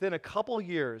 within a couple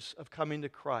years of coming to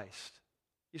Christ,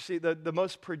 you see, the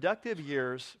most productive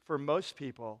years for most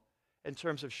people in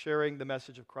terms of sharing the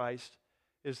message of Christ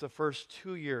is the first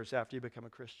 2 years after you become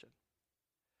a Christian.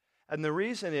 And the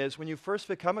reason is, when you first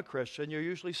become a Christian, you're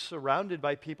usually surrounded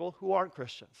by people who aren't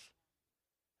Christians.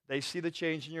 They see the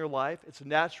change in your life. It's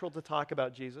natural to talk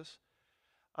about Jesus.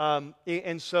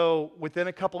 And so within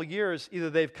a couple of years, either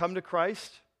they've come to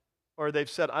Christ or they've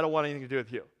said, I don't want anything to do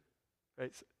with you.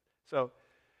 Right?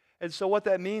 So what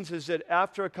that means is that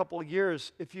after a couple of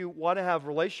years, if you want to have a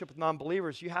relationship with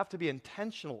non-believers, you have to be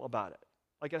intentional about it.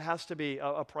 Like, it has to be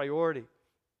a priority.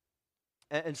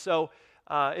 And so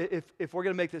if we're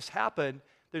going to make this happen,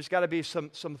 there's got to be some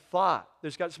thought.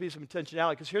 There's got to be some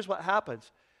intentionality. Because here's what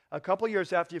happens. A couple of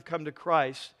years after you've come to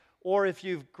Christ, or if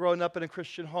you've grown up in a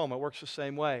Christian home, it works the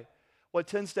same way. What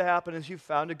tends to happen is you've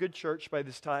found a good church by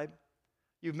this time.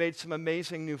 You've made some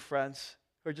amazing new friends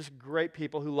who are just great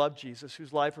people who love Jesus,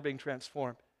 whose life are being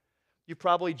transformed. You've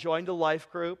probably joined a life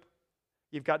group.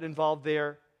 You've gotten involved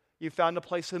there. You've found a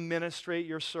place in ministry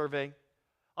you're serving.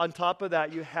 On top of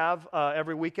that, you have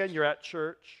every weekend you're at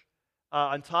church.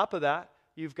 On top of that,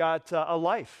 you've got a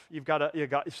life. You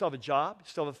still have a job. You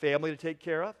still have a family to take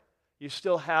care of. You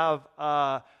still have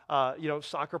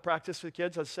soccer practice with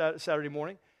kids on Saturday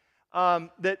morning.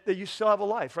 That you still have a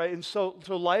life, right? And so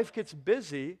life gets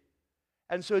busy,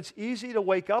 and so it's easy to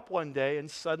wake up one day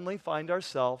and suddenly find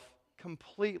ourselves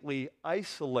completely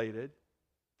isolated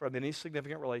from any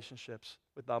significant relationships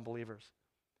with non-believers.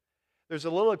 There's a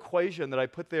little equation that I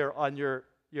put there on your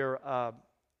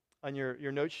on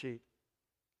your note sheet.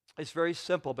 It's very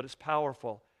simple, but it's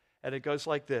powerful. And it goes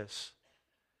like this.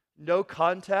 No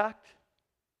contact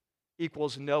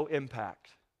equals no impact.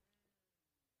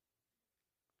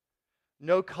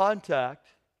 No contact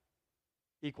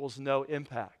equals no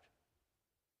impact.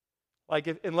 Like,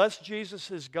 unless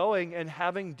Jesus is going and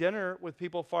having dinner with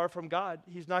people far from God,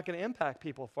 he's not going to impact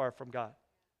people far from God.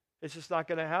 It's just not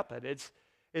going to happen. It's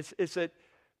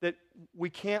that we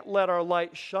can't let our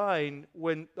light shine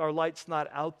when our light's not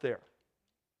out there,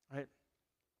 right?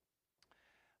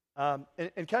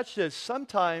 And catch this,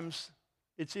 sometimes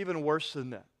it's even worse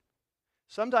than that.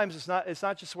 Sometimes it's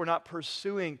not just we're not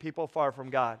pursuing people far from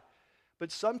God,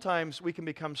 but sometimes we can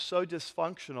become so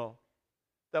dysfunctional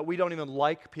that we don't even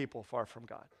like people far from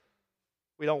God.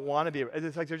 We don't want to be.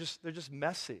 It's like they're just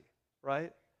messy,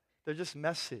 right? They're just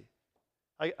messy.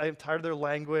 I'm tired of their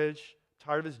language,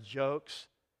 tired of his jokes,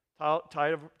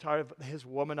 tired of his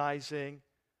womanizing.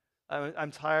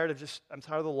 I'm tired of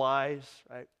the lies,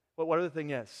 right? But whatever the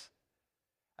thing is.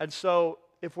 And so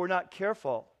if we're not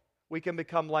careful, we can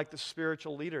become like the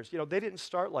spiritual leaders. They didn't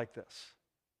start like this.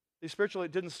 These spiritual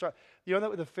leaders didn't start. You know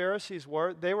what the Pharisees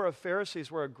were?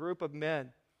 Pharisees were a group of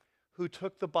men who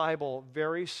took the Bible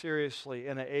very seriously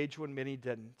in an age when many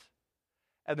didn't.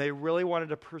 And they really wanted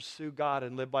to pursue God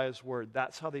and live by his word.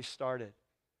 That's how they started.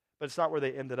 But it's not where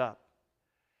they ended up.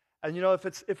 And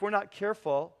if we're not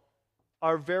careful,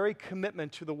 our very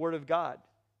commitment to the word of God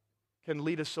can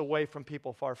lead us away from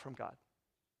people far from God.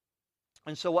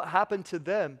 And so what happened to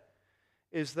them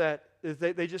is that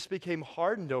they just became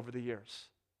hardened over the years.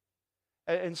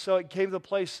 And so it came to the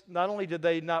place, not only did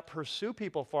they not pursue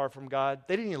people far from God,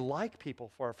 they didn't even like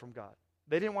people far from God.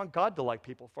 They didn't want God to like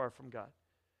people far from God.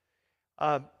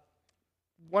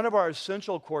 One of our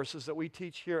essential courses that we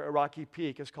teach here at Rocky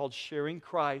Peak is called Sharing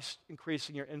Christ,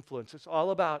 Increasing Your Influence. It's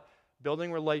all about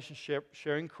building relationship,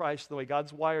 sharing Christ the way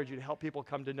God's wired you to help people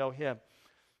come to know him.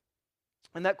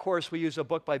 In that course, we use a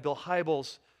book by Bill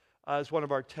Hybels as one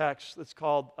of our texts. It's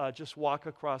called Just Walk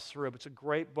Across the Room. It's a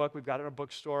great book. We've got it in a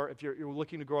bookstore. If you're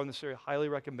looking to grow in this area, I highly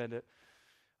recommend it.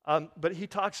 But he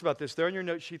talks about this. There in your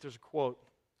note sheet, there's a quote.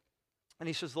 And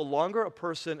he says, the longer a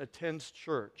person attends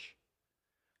church,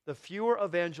 the fewer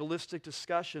evangelistic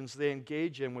discussions they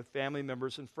engage in with family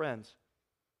members and friends.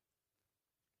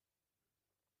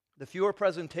 The fewer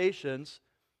presentations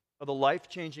of the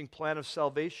life-changing plan of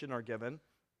salvation are given,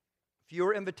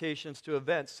 fewer invitations to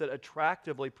events that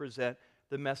attractively present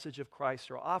the message of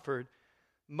Christ are offered,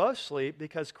 mostly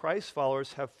because Christ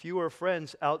followers have fewer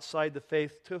friends outside the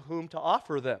faith to whom to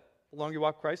offer them. The longer you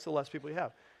walk Christ, the less people you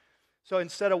have. So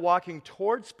instead of walking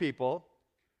towards people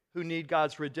who need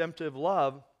God's redemptive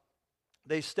love,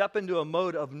 they step into a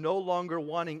mode of no longer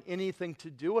wanting anything to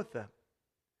do with them.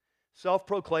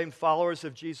 Self-proclaimed followers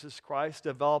of Jesus Christ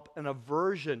develop an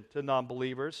aversion to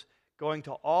non-believers, going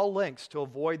to all lengths to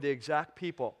avoid the exact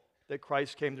people that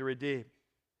Christ came to redeem.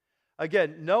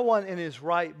 Again, no one in his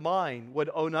right mind would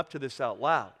own up to this out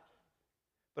loud.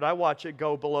 But I watch it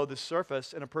go below the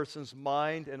surface in a person's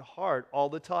mind and heart all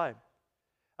the time.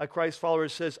 A Christ follower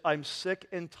says, I'm sick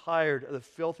and tired of the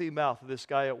filthy mouth of this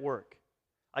guy at work.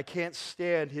 I can't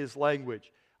stand his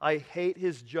language. I hate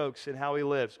his jokes and how he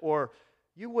lives. Or,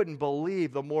 you wouldn't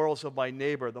believe the morals of my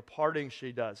neighbor, the partying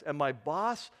she does. And my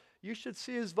boss, you should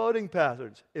see his voting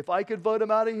patterns. If I could vote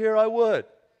him out of here, I would.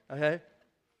 Okay?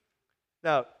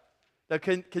 Now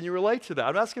can you relate to that?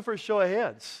 I'm asking for a show of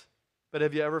hands. But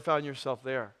have you ever found yourself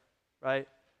there? Right?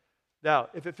 Now,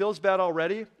 if it feels bad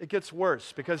already, it gets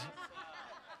worse because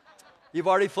you've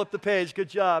already flipped the page. Good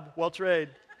job. Well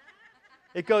trained.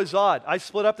 It goes on. I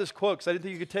split up this quote because I didn't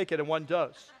think you could take it in one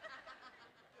dose.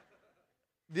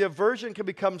 The aversion can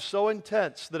become so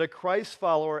intense that a Christ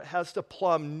follower has to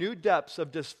plumb new depths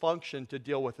of dysfunction to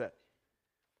deal with it.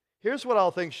 Here's what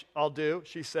I'll do,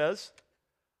 she says.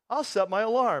 I'll set my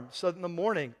alarm so that in the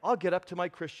morning I'll get up to my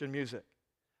Christian music.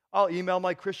 I'll email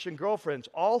my Christian girlfriends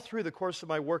all through the course of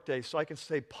my workday so I can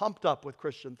stay pumped up with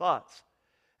Christian thoughts.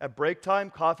 At break time,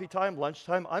 coffee time,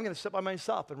 lunchtime, I'm going to sit by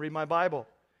myself and read my Bible.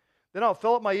 Then I'll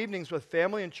fill up my evenings with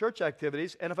family and church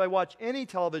activities, and if I watch any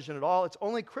television at all, it's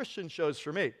only Christian shows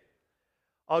for me.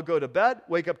 I'll go to bed,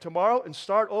 wake up tomorrow, and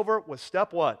start over with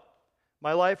step one.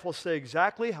 My life will stay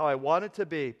exactly how I want it to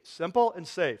be, simple and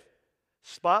safe,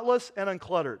 spotless and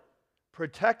uncluttered,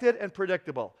 protected and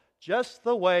predictable, just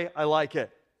the way I like it.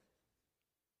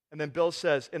 And then Bill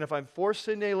says, and if I'm forced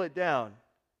to nail it down,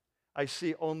 I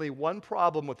see only one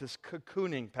problem with this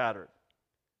cocooning pattern.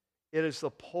 It is the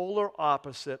polar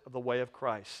opposite of the way of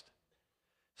Christ.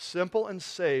 Simple and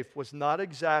safe was not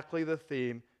exactly the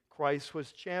theme Christ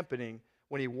was championing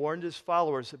when he warned his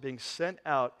followers that being sent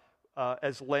out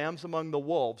as lambs among the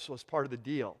wolves was part of the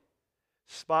deal.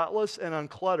 Spotless and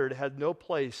uncluttered had no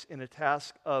place in a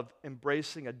task of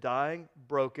embracing a dying,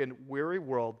 broken, weary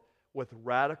world with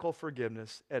radical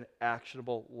forgiveness and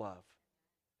actionable love.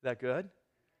 Is that good?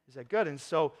 Is that good? And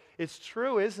so it's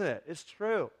true, isn't it? It's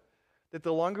true that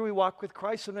the longer we walk with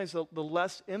Christ, sometimes the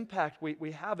less impact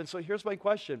we have. And so here's my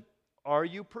question. Are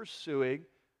you pursuing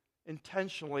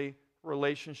intentionally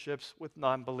relationships with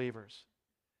non-believers?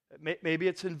 Maybe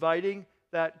it's inviting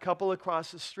that couple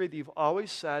across the street that you've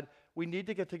always said, we need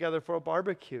to get together for a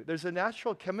barbecue. There's a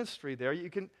natural chemistry there. You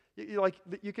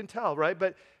can tell, right?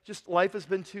 But just life has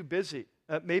been too busy.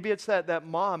 Maybe it's that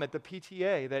mom at the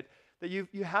PTA that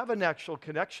you have a natural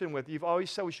connection with. You've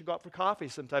always said we should go out for coffee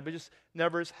sometime, but it just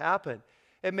never has happened.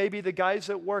 And maybe the guys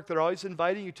at work that are always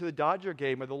inviting you to the Dodger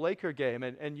game or the Laker game,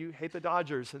 and you hate the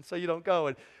Dodgers, and so you don't go.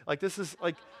 And this is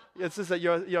that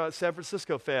you're a San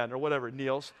Francisco fan or whatever,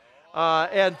 Niels.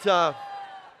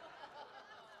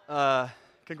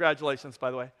 Congratulations,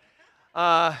 by the way.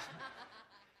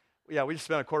 Yeah, we just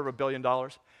spent $250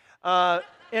 million.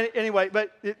 Anyway,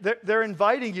 but they're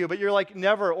inviting you, but you're like,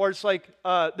 never. Or it's like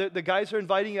the guys are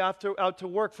inviting you out to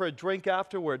work for a drink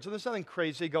afterwards. So there's nothing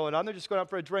crazy going on. They're just going out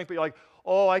for a drink, but you're like,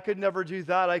 oh, I could never do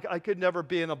that. I could never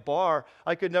be in a bar.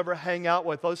 I could never hang out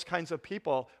with those kinds of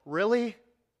people. Really?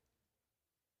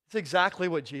 It's exactly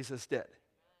what Jesus did.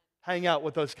 Hang out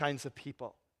with those kinds of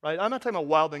people, right? I'm not talking about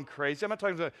wild and crazy. I'm not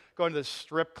talking about going to the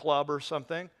strip club or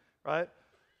something, right?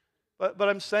 But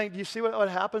I'm saying, do you see what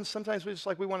happens? Sometimes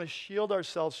we want to shield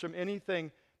ourselves from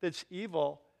anything that's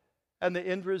evil, and the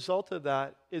end result of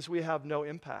that is we have no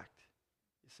impact.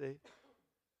 You see?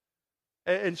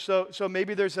 And so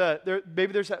maybe there's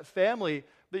that family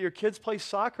that your kids play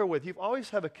soccer with. You've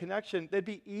always have a connection. It'd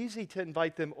be easy to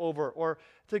invite them over, or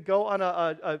to go on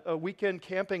a weekend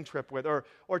camping trip with,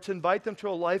 or to invite them to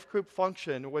a life group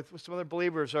function with some other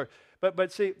believers.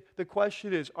 But see, the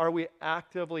question is, are we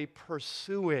actively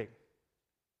pursuing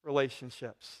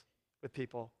relationships with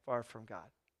people far from God?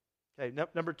 Okay,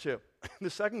 number two. The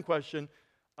second question,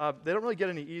 they don't really get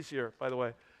any easier, by the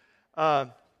way.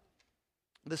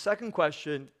 The second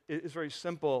question is very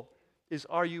simple, is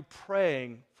are you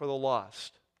praying for the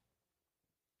lost?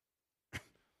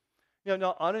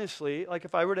 Now, honestly, like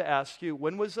if I were to ask you,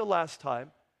 when was the last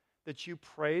time that you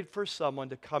prayed for someone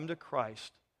to come to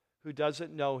Christ who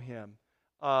doesn't know him?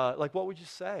 What would you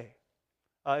say?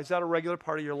 Is that a regular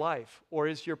part of your life? Or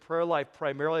is your prayer life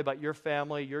primarily about your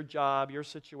family, your job, your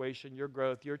situation, your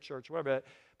growth, your church, whatever?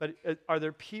 But are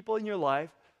there people in your life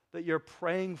that you're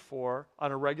praying for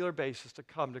on a regular basis to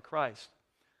come to Christ?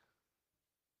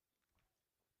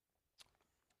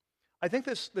 I think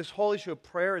this whole issue of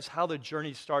prayer is how the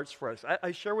journey starts for us.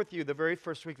 I share with you the very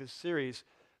first week of this series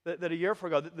that a year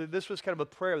ago, this was kind of a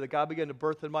prayer that God began to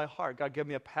birth in my heart. God gave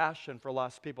me a passion for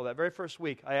lost people. That very first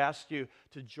week, I asked you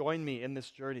to join me in this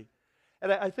journey.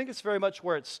 And I think it's very much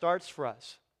where it starts for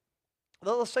us.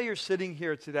 Let's say you're sitting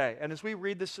here today, and as we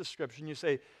read this description, you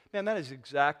say, man, that is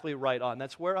exactly right on.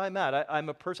 That's where I'm at. I'm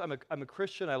a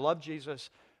Christian. I love Jesus,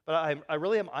 but I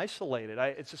really am isolated.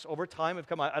 It's just over time,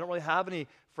 I don't really have any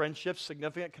friendships,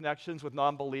 significant connections with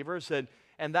non-believers,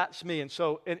 and that's me. And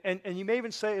so, and you may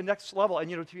even say next level, and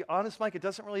to be honest, Mike, it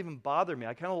doesn't really even bother me.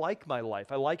 I kind of like my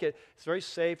life. I like it. It's very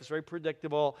safe. It's very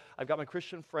predictable. I've got my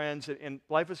Christian friends, and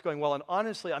life is going well. And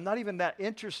honestly, I'm not even that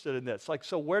interested in this.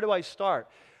 So where do I start?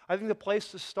 I think the place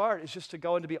to start is just to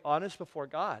go and to be honest before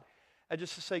God, and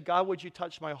just to say, God, would you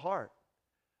touch my heart?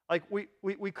 Like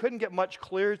we couldn't get much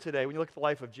clearer today when you look at the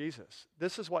life of Jesus.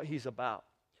 This is what he's about.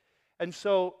 And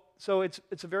so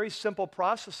it's a very simple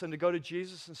process, and to go to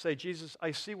Jesus and say, Jesus,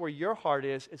 I see where your heart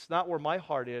is. It's not where my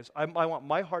heart is. I want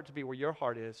my heart to be where your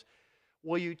heart is.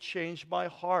 Will you change my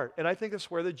heart? And I think that's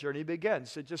where the journey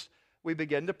begins. We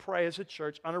begin to pray as a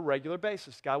church on a regular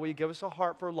basis. God, will you give us a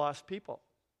heart for lost people?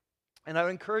 And I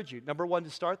would encourage you, number one, to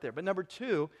start there. But number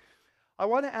two, I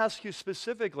want to ask you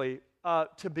specifically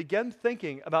to begin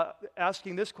thinking about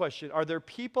asking this question. Are there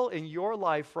people in your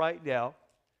life right now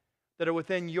that are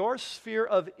within your sphere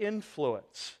of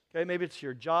influence? Okay, maybe it's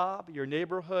your job, your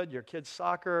neighborhood, your kids'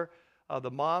 soccer, the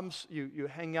moms you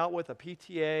hang out with, a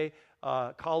PTA,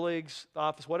 colleagues, the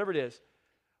office, whatever it is.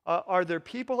 Are there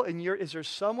people is there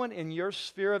someone in your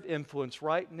sphere of influence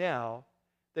right now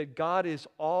that God is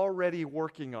already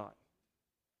working on?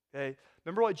 Okay,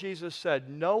 remember what Jesus said,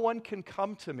 no one can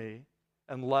come to me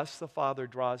unless the Father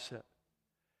draws him.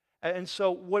 And so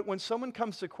when someone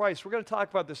comes to Christ, we're going to talk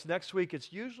about this next week,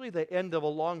 it's usually the end of a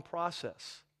long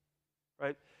process,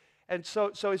 right? And so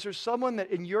is there someone that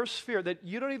in your sphere that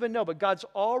you don't even know, but God's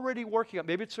already working on?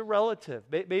 Maybe it's a relative,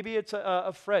 maybe it's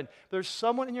a friend. There's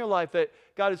someone in your life that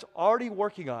God is already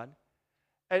working on,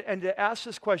 And to ask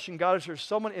this question, God, is there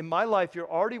someone in my life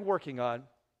you're already working on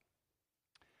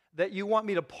that you want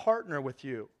me to partner with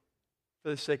you for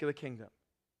the sake of the kingdom?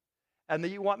 And that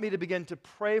you want me to begin to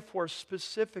pray for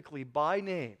specifically by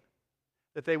name,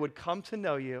 that they would come to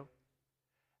know you,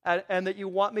 and that you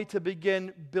want me to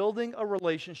begin building a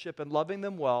relationship and loving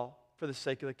them well for the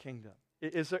sake of the kingdom.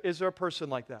 Is there a person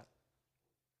like that?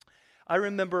 I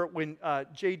remember when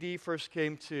JD first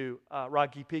came to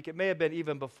Rocky Peak. It may have been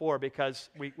even before, because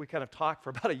we kind of talked for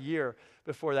about a year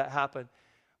before that happened.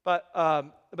 But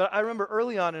I remember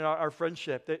early on in our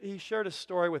friendship that he shared a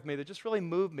story with me that just really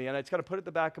moved me, and it's kind of put it at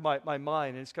the back of my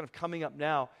mind, and it's kind of coming up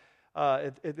now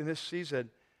in this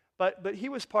season. But he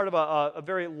was part of a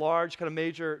very large, kind of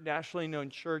major, nationally known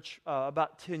church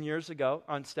about 10 years ago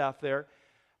on staff there.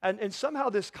 And somehow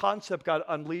this concept got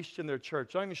unleashed in their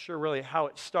church. I'm not even sure really how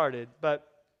it started, but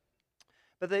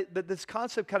this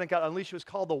concept kind of got unleashed. It was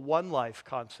called the One Life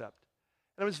concept.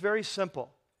 And it was very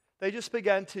simple. They just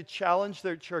began to challenge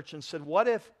their church and said, what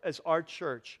if, as our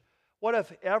church, what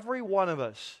if every one of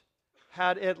us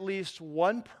had at least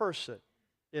one person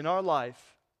in our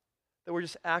life that we're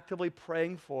just actively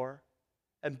praying for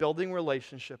and building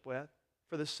relationship with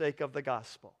for the sake of the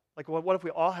gospel? Like, what if we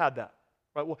all had that?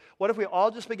 Right? What if we all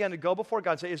just began to go before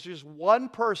God and say, is there just one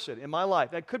person in my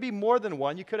life? That could be more than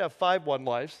one. You could have 5 one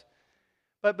lives.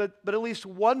 But at least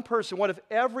one person. What if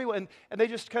everyone, and they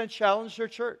just kind of challenged their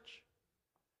church.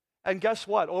 And guess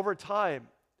what? Over time,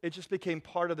 it just became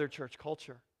part of their church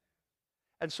culture.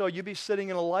 And so you'd be sitting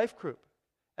in a life group,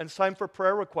 and it's time for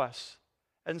prayer requests.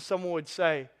 And someone would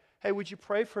say, hey, would you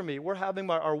pray for me? We're having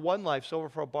our one lives over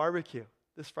for a barbecue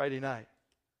this Friday night.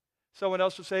 Someone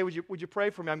else would say, would you pray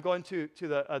for me? I'm going to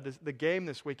the game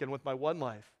this weekend with my one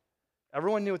life.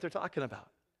 Everyone knew what they're talking about.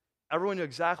 Everyone knew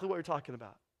exactly what you're talking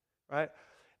about, right?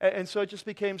 And so it just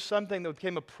became something that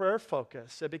became a prayer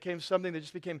focus. It became something that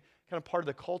just became kind of part of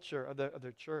the culture of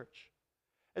the church.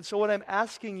 And so what I'm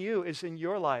asking you is, in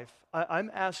your life, I'm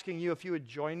asking you if you would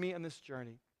join me in this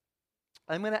journey.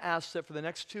 I'm going to ask that for the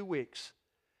next 2 weeks,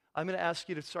 I'm going to ask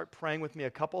you to start praying with me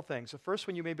a couple things. The first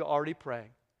one, you may be already praying.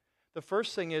 The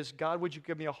first thing is, God, would you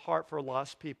give me a heart for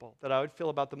lost people, that I would feel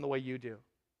about them the way you do?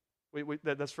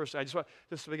 That's first. I just want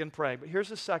to begin praying. But here's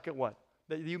the second one.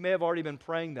 That you may have already been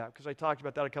praying that, because I talked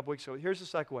about that a couple weeks ago. Here's the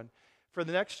second one. For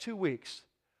the next 2 weeks,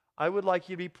 I would like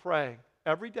you to be praying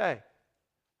every day.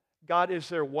 God, is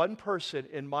there one person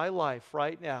in my life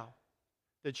right now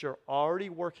that you're already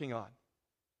working on,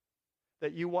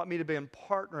 that you want me to begin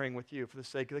partnering with you for the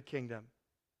sake of the kingdom?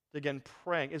 Again,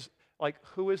 praying is like,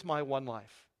 who is my one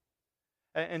life?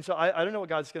 And so I don't know what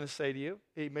God's going to say to you.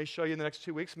 He may show you in the next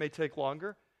 2 weeks. It may take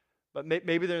longer. But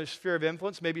maybe there's a sphere of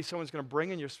influence. Maybe someone's going to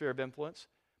bring in your sphere of influence.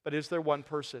 But is there one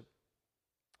person?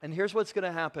 And here's what's going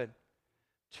to happen.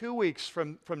 2 weeks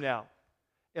from now,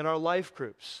 in our life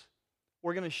groups,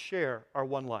 we're going to share our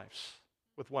one lives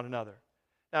with one another.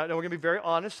 Now we're going to be very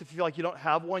honest. If you feel like you don't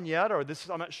have one yet, or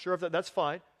I'm not sure if that's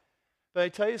fine. But I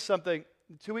tell you something,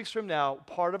 2 weeks from now,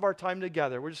 part of our time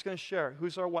together, we're just going to share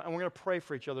who's our one, and we're going to pray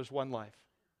for each other's one life.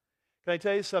 Can I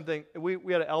tell you something?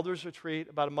 We had an elders retreat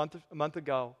about a month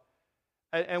ago.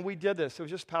 And we did this. It was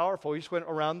just powerful. We just went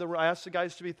around the room. I asked the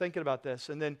guys to be thinking about this.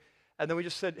 And then we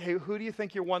just said, hey, who do you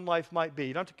think your one life might be?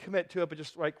 You don't have to commit to it, but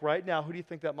just like right now, who do you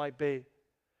think that might be?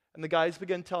 And the guys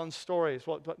began telling stories.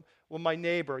 Well, my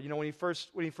neighbor, when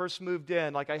he first moved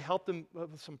in, like I helped him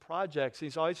with some projects.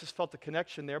 He's always just felt the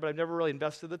connection there, but I've never really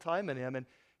invested the time in him. And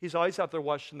he's always out there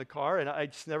washing the car, and I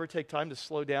just never take time to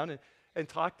slow down and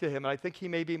talk to him. And I think he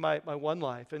may be my one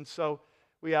life. And so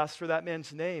we asked for that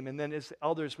man's name, and then as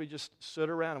elders, we just stood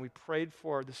around and we prayed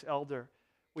for this elder.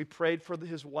 We prayed for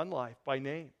his one life by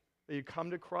name, that he'd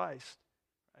come to Christ.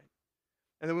 Right?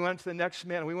 And then we went to the next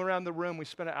man. We went around the room. We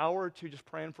spent an hour or two just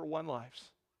praying for one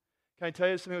lives. Can I tell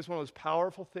you something? It was one of those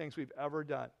powerful things we've ever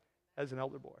done as an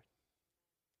elder board.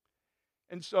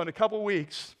 And so in a couple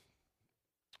weeks,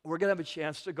 we're going to have a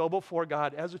chance to go before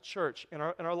God as a church in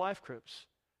our life groups.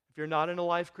 If you're not in a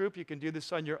life group, you can do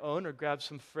this on your own or grab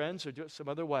some friends or do it some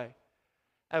other way.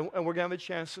 And we're going to have a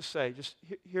chance to say, just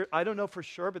here, I don't know for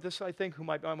sure, but this I think who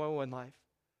might be my one life.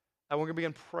 And we're going to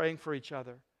begin praying for each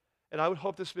other. And I would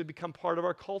hope this would become part of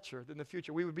our culture in the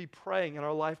future. We would be praying in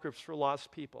our life groups for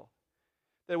lost people.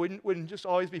 That we wouldn't just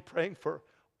always be praying for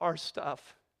our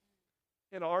stuff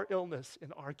and our illness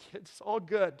and our kids. It's all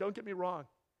good, don't get me wrong.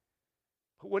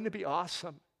 But wouldn't it be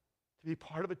awesome to be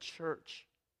part of a church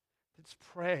that's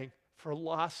praying for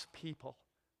lost people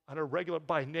on a regular,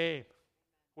 by name?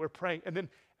 We're praying, and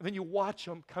then you watch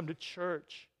them come to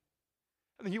church,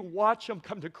 and then you watch them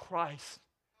come to Christ,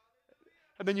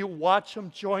 and then you watch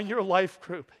them join your life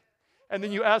group, and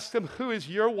then you ask them, who is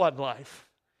your one life?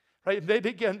 right? They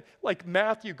begin, like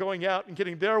Matthew, going out and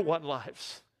getting their one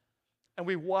lives. And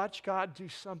we watch God do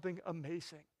something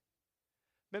amazing.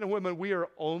 Men and women, we are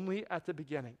only at the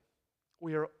beginning.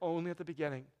 We are only at the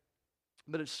beginning.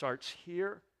 But it starts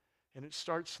here, and it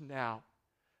starts now.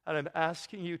 And I'm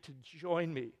asking you to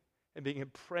join me in being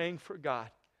praying for God,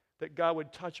 that God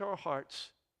would touch our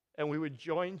hearts, and we would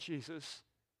join Jesus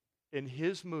in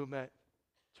his movement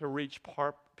to reach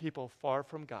people far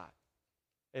from God.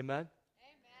 Amen?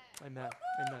 Amen. Amen.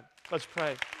 Amen. Let's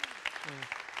pray.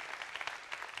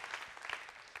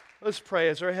 Let's pray.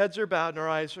 As our heads are bowed and our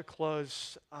eyes are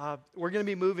closed, we're going to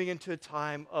be moving into a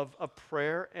time of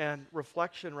prayer and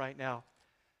reflection right now.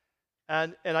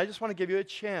 And I just want to give you a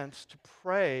chance to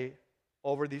pray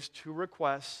over these two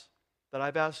requests that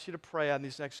I've asked you to pray on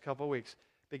these next couple of weeks.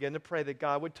 Begin to pray that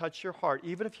God would touch your heart,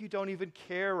 even if you don't even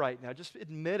care right now. Just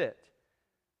admit it.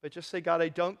 But just say, God, I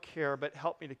don't care, but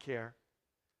help me to care.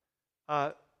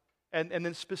 And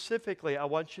then specifically, I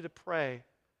want you to pray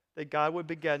that God would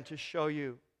begin to show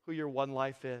you who your one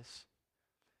life is.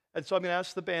 And so I'm going to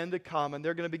ask the band to come, and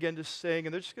they're going to begin to sing,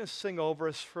 and they're just going to sing over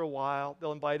us for a while.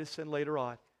 They'll invite us in later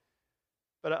on.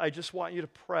 But I just want you to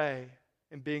pray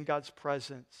and be in God's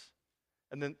presence.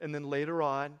 And then later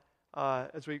on,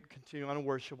 as we continue on in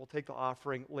worship, we'll take the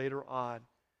offering later on.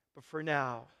 But for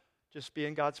now, just be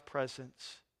in God's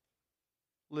presence.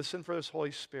 Listen for His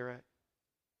Holy Spirit.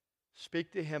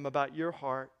 Speak to Him about your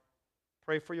heart.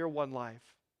 Pray for your one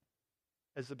life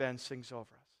as the band sings over us.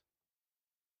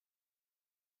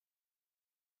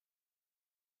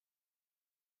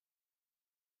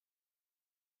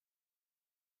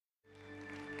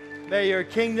 May your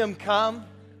kingdom come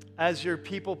as your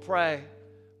people pray.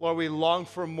 Lord, we long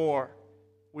for more.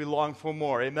 We long for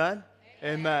more. Amen?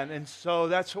 Amen. And so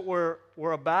that's what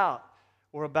we're about.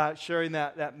 We're about sharing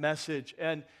that message.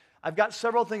 And I've got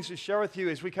several things to share with you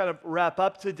as we kind of wrap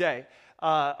up today.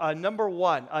 Number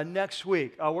one, next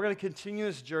week, we're going to continue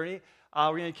this journey.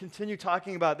 We're going to continue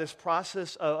talking about this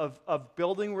process of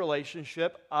building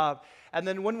relationship. And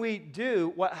then when we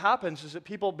do, what happens is that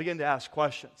people begin to ask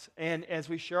questions. And as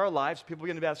we share our lives, people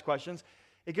begin to ask questions.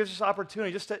 It gives us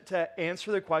opportunity just to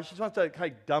answer the questions. You don't have to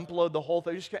kind of dump load the whole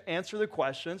thing. Just answer the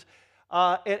questions.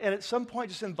 And at some point,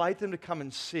 just invite them to come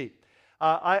and see.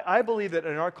 I believe that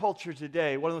in our culture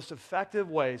today, one of the most effective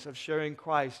ways of sharing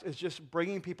Christ is just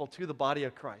bringing people to the body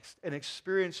of Christ and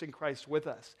experiencing Christ with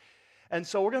us. And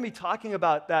so we're going to be talking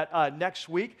about that next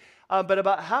week. But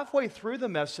about halfway through the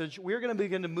message, we're going to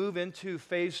begin to move into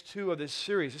phase 2 of this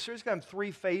series. The series is going to have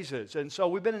 3 phases. And so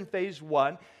we've been in phase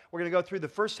 1. We're going to go through the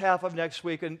first half of next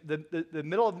week. And the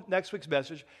middle of next week's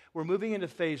message, we're moving into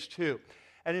phase 2.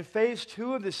 And in phase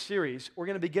 2 of this series, we're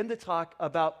going to begin to talk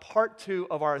about part 2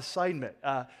 of our assignment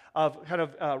of kind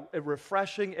of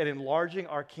refreshing and enlarging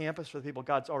our campus for the people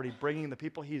God's already bringing, the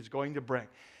people He's going to bring.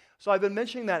 So I've been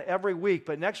mentioning that every week,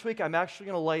 but next week I'm actually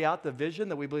going to lay out the vision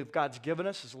that we believe God's given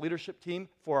us as a leadership team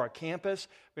for our campus.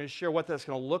 We're going to share what that's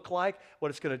going to look like, what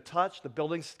it's going to touch, the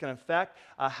buildings it's going to affect,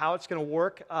 how it's going to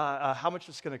work, how much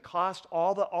it's going to cost,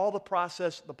 all the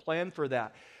process, the plan for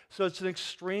that. So it's an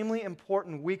extremely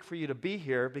important week for you to be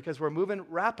here because we're moving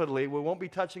rapidly. We won't be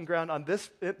touching ground on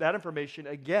that information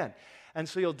again. And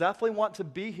so you'll definitely want to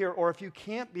be here, or if you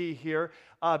can't be here,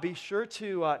 be sure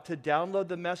to download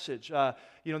the message. If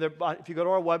you go to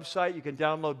our website, you can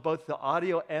download both the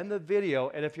audio and the video.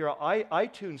 And if you're an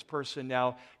iTunes person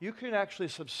now, you can actually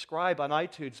subscribe on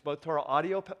iTunes, both to our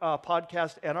audio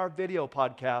podcast and our video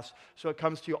podcast, so it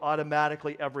comes to you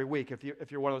automatically every week if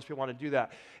you're one of those people who want to do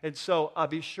that. And so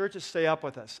be sure to stay up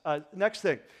with us. Next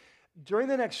thing. During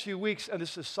the next few weeks of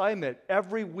this assignment,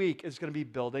 every week is going to be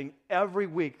building. Every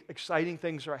week, exciting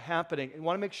things are happening. And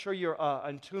want to make sure you're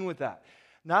in tune with that.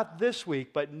 Not this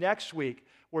week, but next week,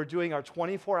 we're doing our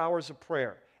 24 hours of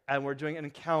prayer, and we're doing an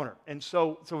encounter. And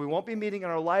so we won't be meeting in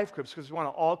our life groups because we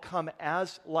want to all come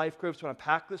as life groups. We want to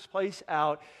pack this place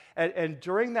out. And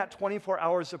during that 24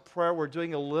 hours of prayer, we're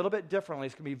doing a little bit differently.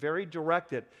 It's going to be very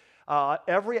directed.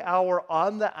 Every hour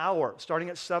on the hour, starting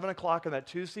at 7 o'clock on that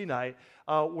Tuesday night,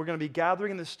 we're going to be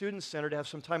gathering in the Student Center to have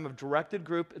some time of directed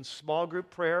group and small group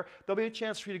prayer. There'll be a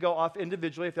chance for you to go off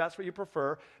individually if that's what you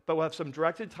prefer, but we'll have some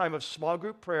directed time of small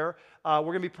group prayer. We're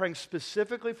going to be praying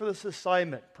specifically for this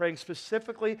assignment, praying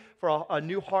specifically for a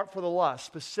new heart for the lost.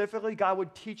 Specifically, God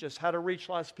would teach us how to reach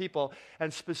lost people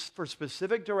and for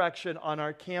specific direction on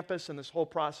our campus and this whole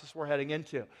process we're heading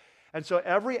into. And so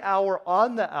every hour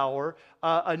on the hour,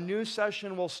 a new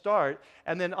session will start.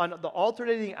 And then on the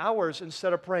alternating hours,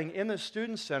 instead of praying in the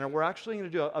Student Center, we're actually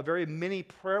going to do a very mini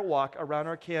prayer walk around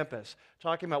our campus,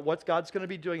 talking about what God's going to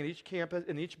be doing in each campus,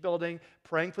 in each building,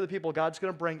 praying for the people God's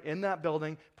going to bring in that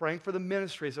building, praying for the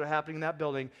ministries that are happening in that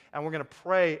building. And we're going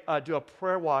to do a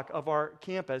prayer walk of our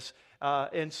campus.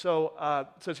 So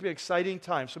it's going to be an exciting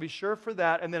time. So be sure for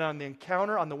that. And then on the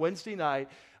encounter on the Wednesday night,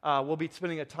 we'll be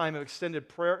spending a time of extended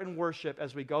prayer and worship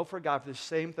as we go for God for the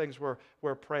same things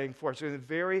we're praying for. So it's a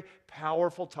very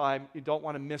powerful time. You don't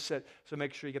want to miss it, so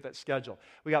make sure you get that schedule.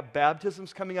 We got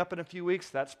baptisms coming up in a few weeks.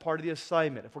 That's part of the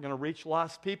assignment. If we're going to reach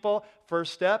lost people,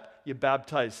 first step, you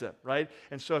baptize them, right?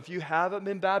 And so if you haven't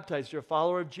been baptized, you're a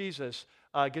follower of Jesus,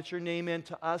 get your name in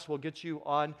to us. We'll get you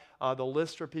on the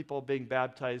list for people being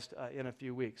baptized in a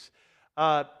few weeks.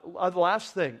 The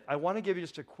last thing, I want to give you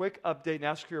just a quick update and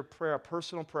ask for your prayer, a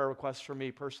personal prayer request for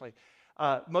me personally.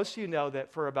 Most of you know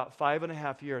that for about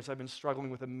 5.5 years, I've been struggling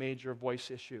with a major voice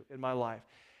issue in my life.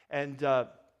 And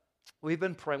we've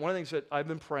been praying. One of the things that I've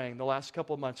been praying the last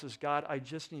couple of months is, God, I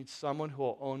just need someone who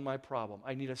will own my problem.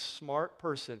 I need a smart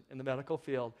person in the medical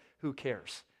field who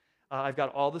cares. I've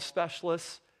got all the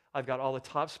specialists. I've got all the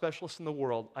top specialists in the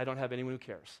world. I don't have anyone who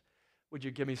cares. Would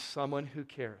you give me someone who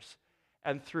cares?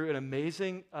 And through an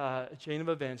amazing chain of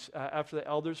events, after the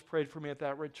elders prayed for me at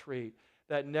that retreat,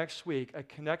 that next week, a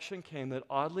connection came that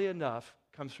oddly enough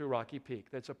comes through Rocky Peak.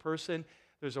 That's a person,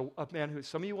 there's a man who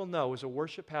some of you will know was a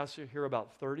worship pastor here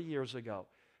about 30 years ago,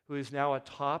 who is now a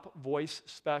top voice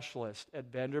specialist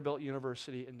at Vanderbilt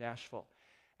University in Nashville.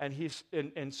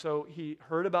 And so he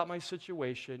heard about my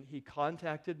situation, he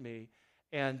contacted me,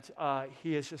 and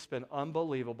he has just been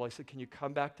unbelievable. He said, can you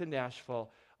come back to Nashville?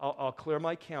 I'll clear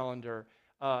my calendar,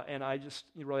 and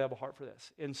you really have a heart for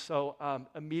this. And so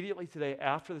immediately today,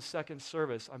 after the second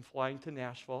service, I'm flying to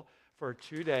Nashville for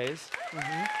 2 days.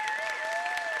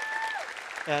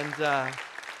 And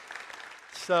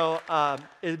so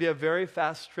it'll be a very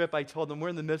fast trip. I told him, we're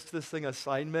in the midst of this thing,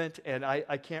 assignment, and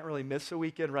I can't really miss a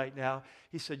weekend right now.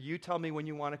 He said, you tell me when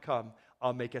you want to come.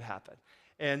 I'll make it happen.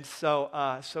 And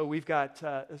so we've got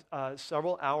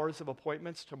several hours of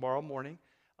appointments tomorrow morning.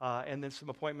 And then some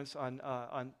appointments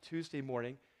on Tuesday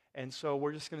morning. And so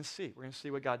we're just going to see. We're going to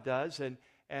see what God does.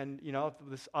 And you know,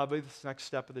 this obviously this next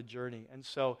step of the journey. And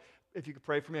so if you could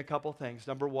pray for me a couple things.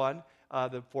 Number one,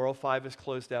 the 405 is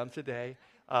closed down today.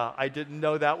 I didn't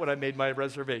know that when I made my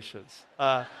reservations.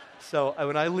 So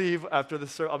when I leave after the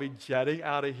service, I'll be jetting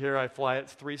out of here. I fly at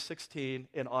 3:16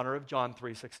 in honor of John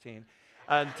 3:16.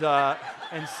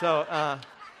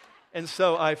 And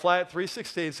so I fly at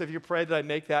 3:16, so if you pray that I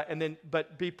make that,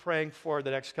 but be praying for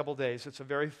the next couple days. It's a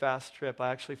very fast trip. I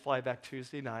actually fly back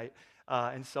Tuesday night,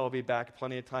 and so I'll be back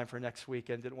plenty of time for next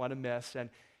weekend. Didn't want to miss, and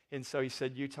so he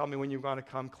said, you tell me when you want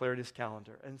to come, cleared his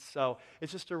calendar. And so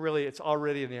it's just it's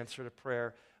already an answer to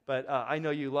prayer, but I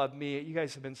know you love me. You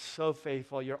guys have been so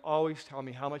faithful. You're always telling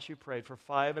me how much you prayed for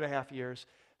 5.5 years.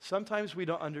 Sometimes we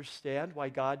don't understand why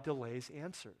God delays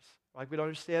answers. Like, we don't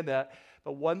understand that.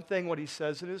 But one thing, what he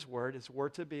says in his word, is we're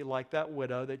to be like that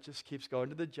widow that just keeps going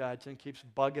to the judge and keeps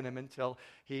bugging him until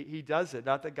he does it.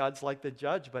 Not that God's like the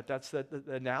judge, but that's the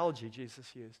analogy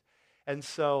Jesus used. And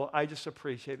so I just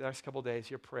appreciate the next couple of days,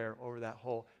 your prayer over that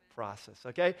whole process,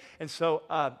 okay? And so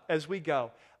as we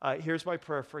go, here's my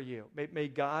prayer for you. May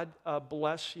God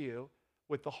bless you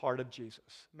with the heart of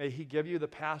Jesus. May he give you the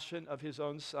passion of his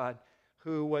own son,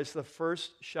 who was the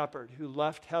first shepherd who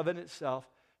left heaven itself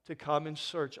to come in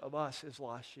search of us, his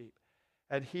lost sheep.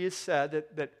 And he has said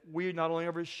that we not only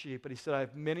are his sheep, but he said, I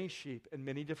have many sheep and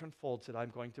many different folds that I'm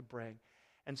going to bring.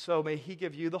 And so may he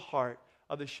give you the heart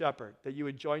of the shepherd, that you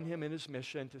would join him in his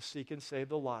mission to seek and save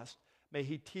the lost. May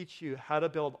he teach you how to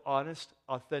build honest,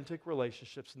 authentic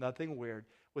relationships, nothing weird,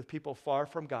 with people far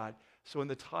from God. So when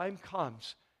the time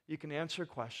comes, you can answer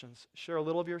questions, share a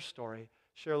little of your story,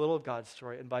 share a little of God's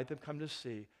story, invite them to come to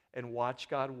see, and watch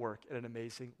God work in an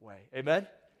amazing way. Amen?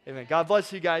 Amen. God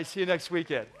bless you guys. See you next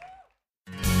weekend.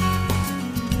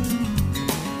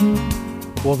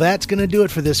 Well, that's going to do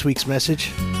it for this week's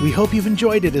message. We hope you've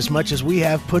enjoyed it as much as we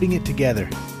have putting it together.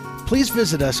 Please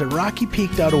visit us at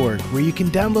rockypeak.org, where you can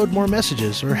download more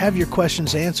messages or have your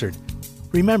questions answered.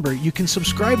 Remember, you can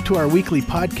subscribe to our weekly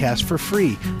podcast for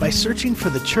free by searching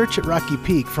for The Church at Rocky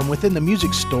Peak from within the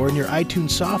music store in your iTunes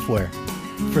software.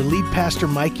 For lead pastor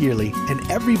Mike Yearley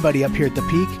and everybody up here at the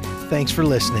Peak, thanks for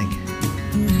listening.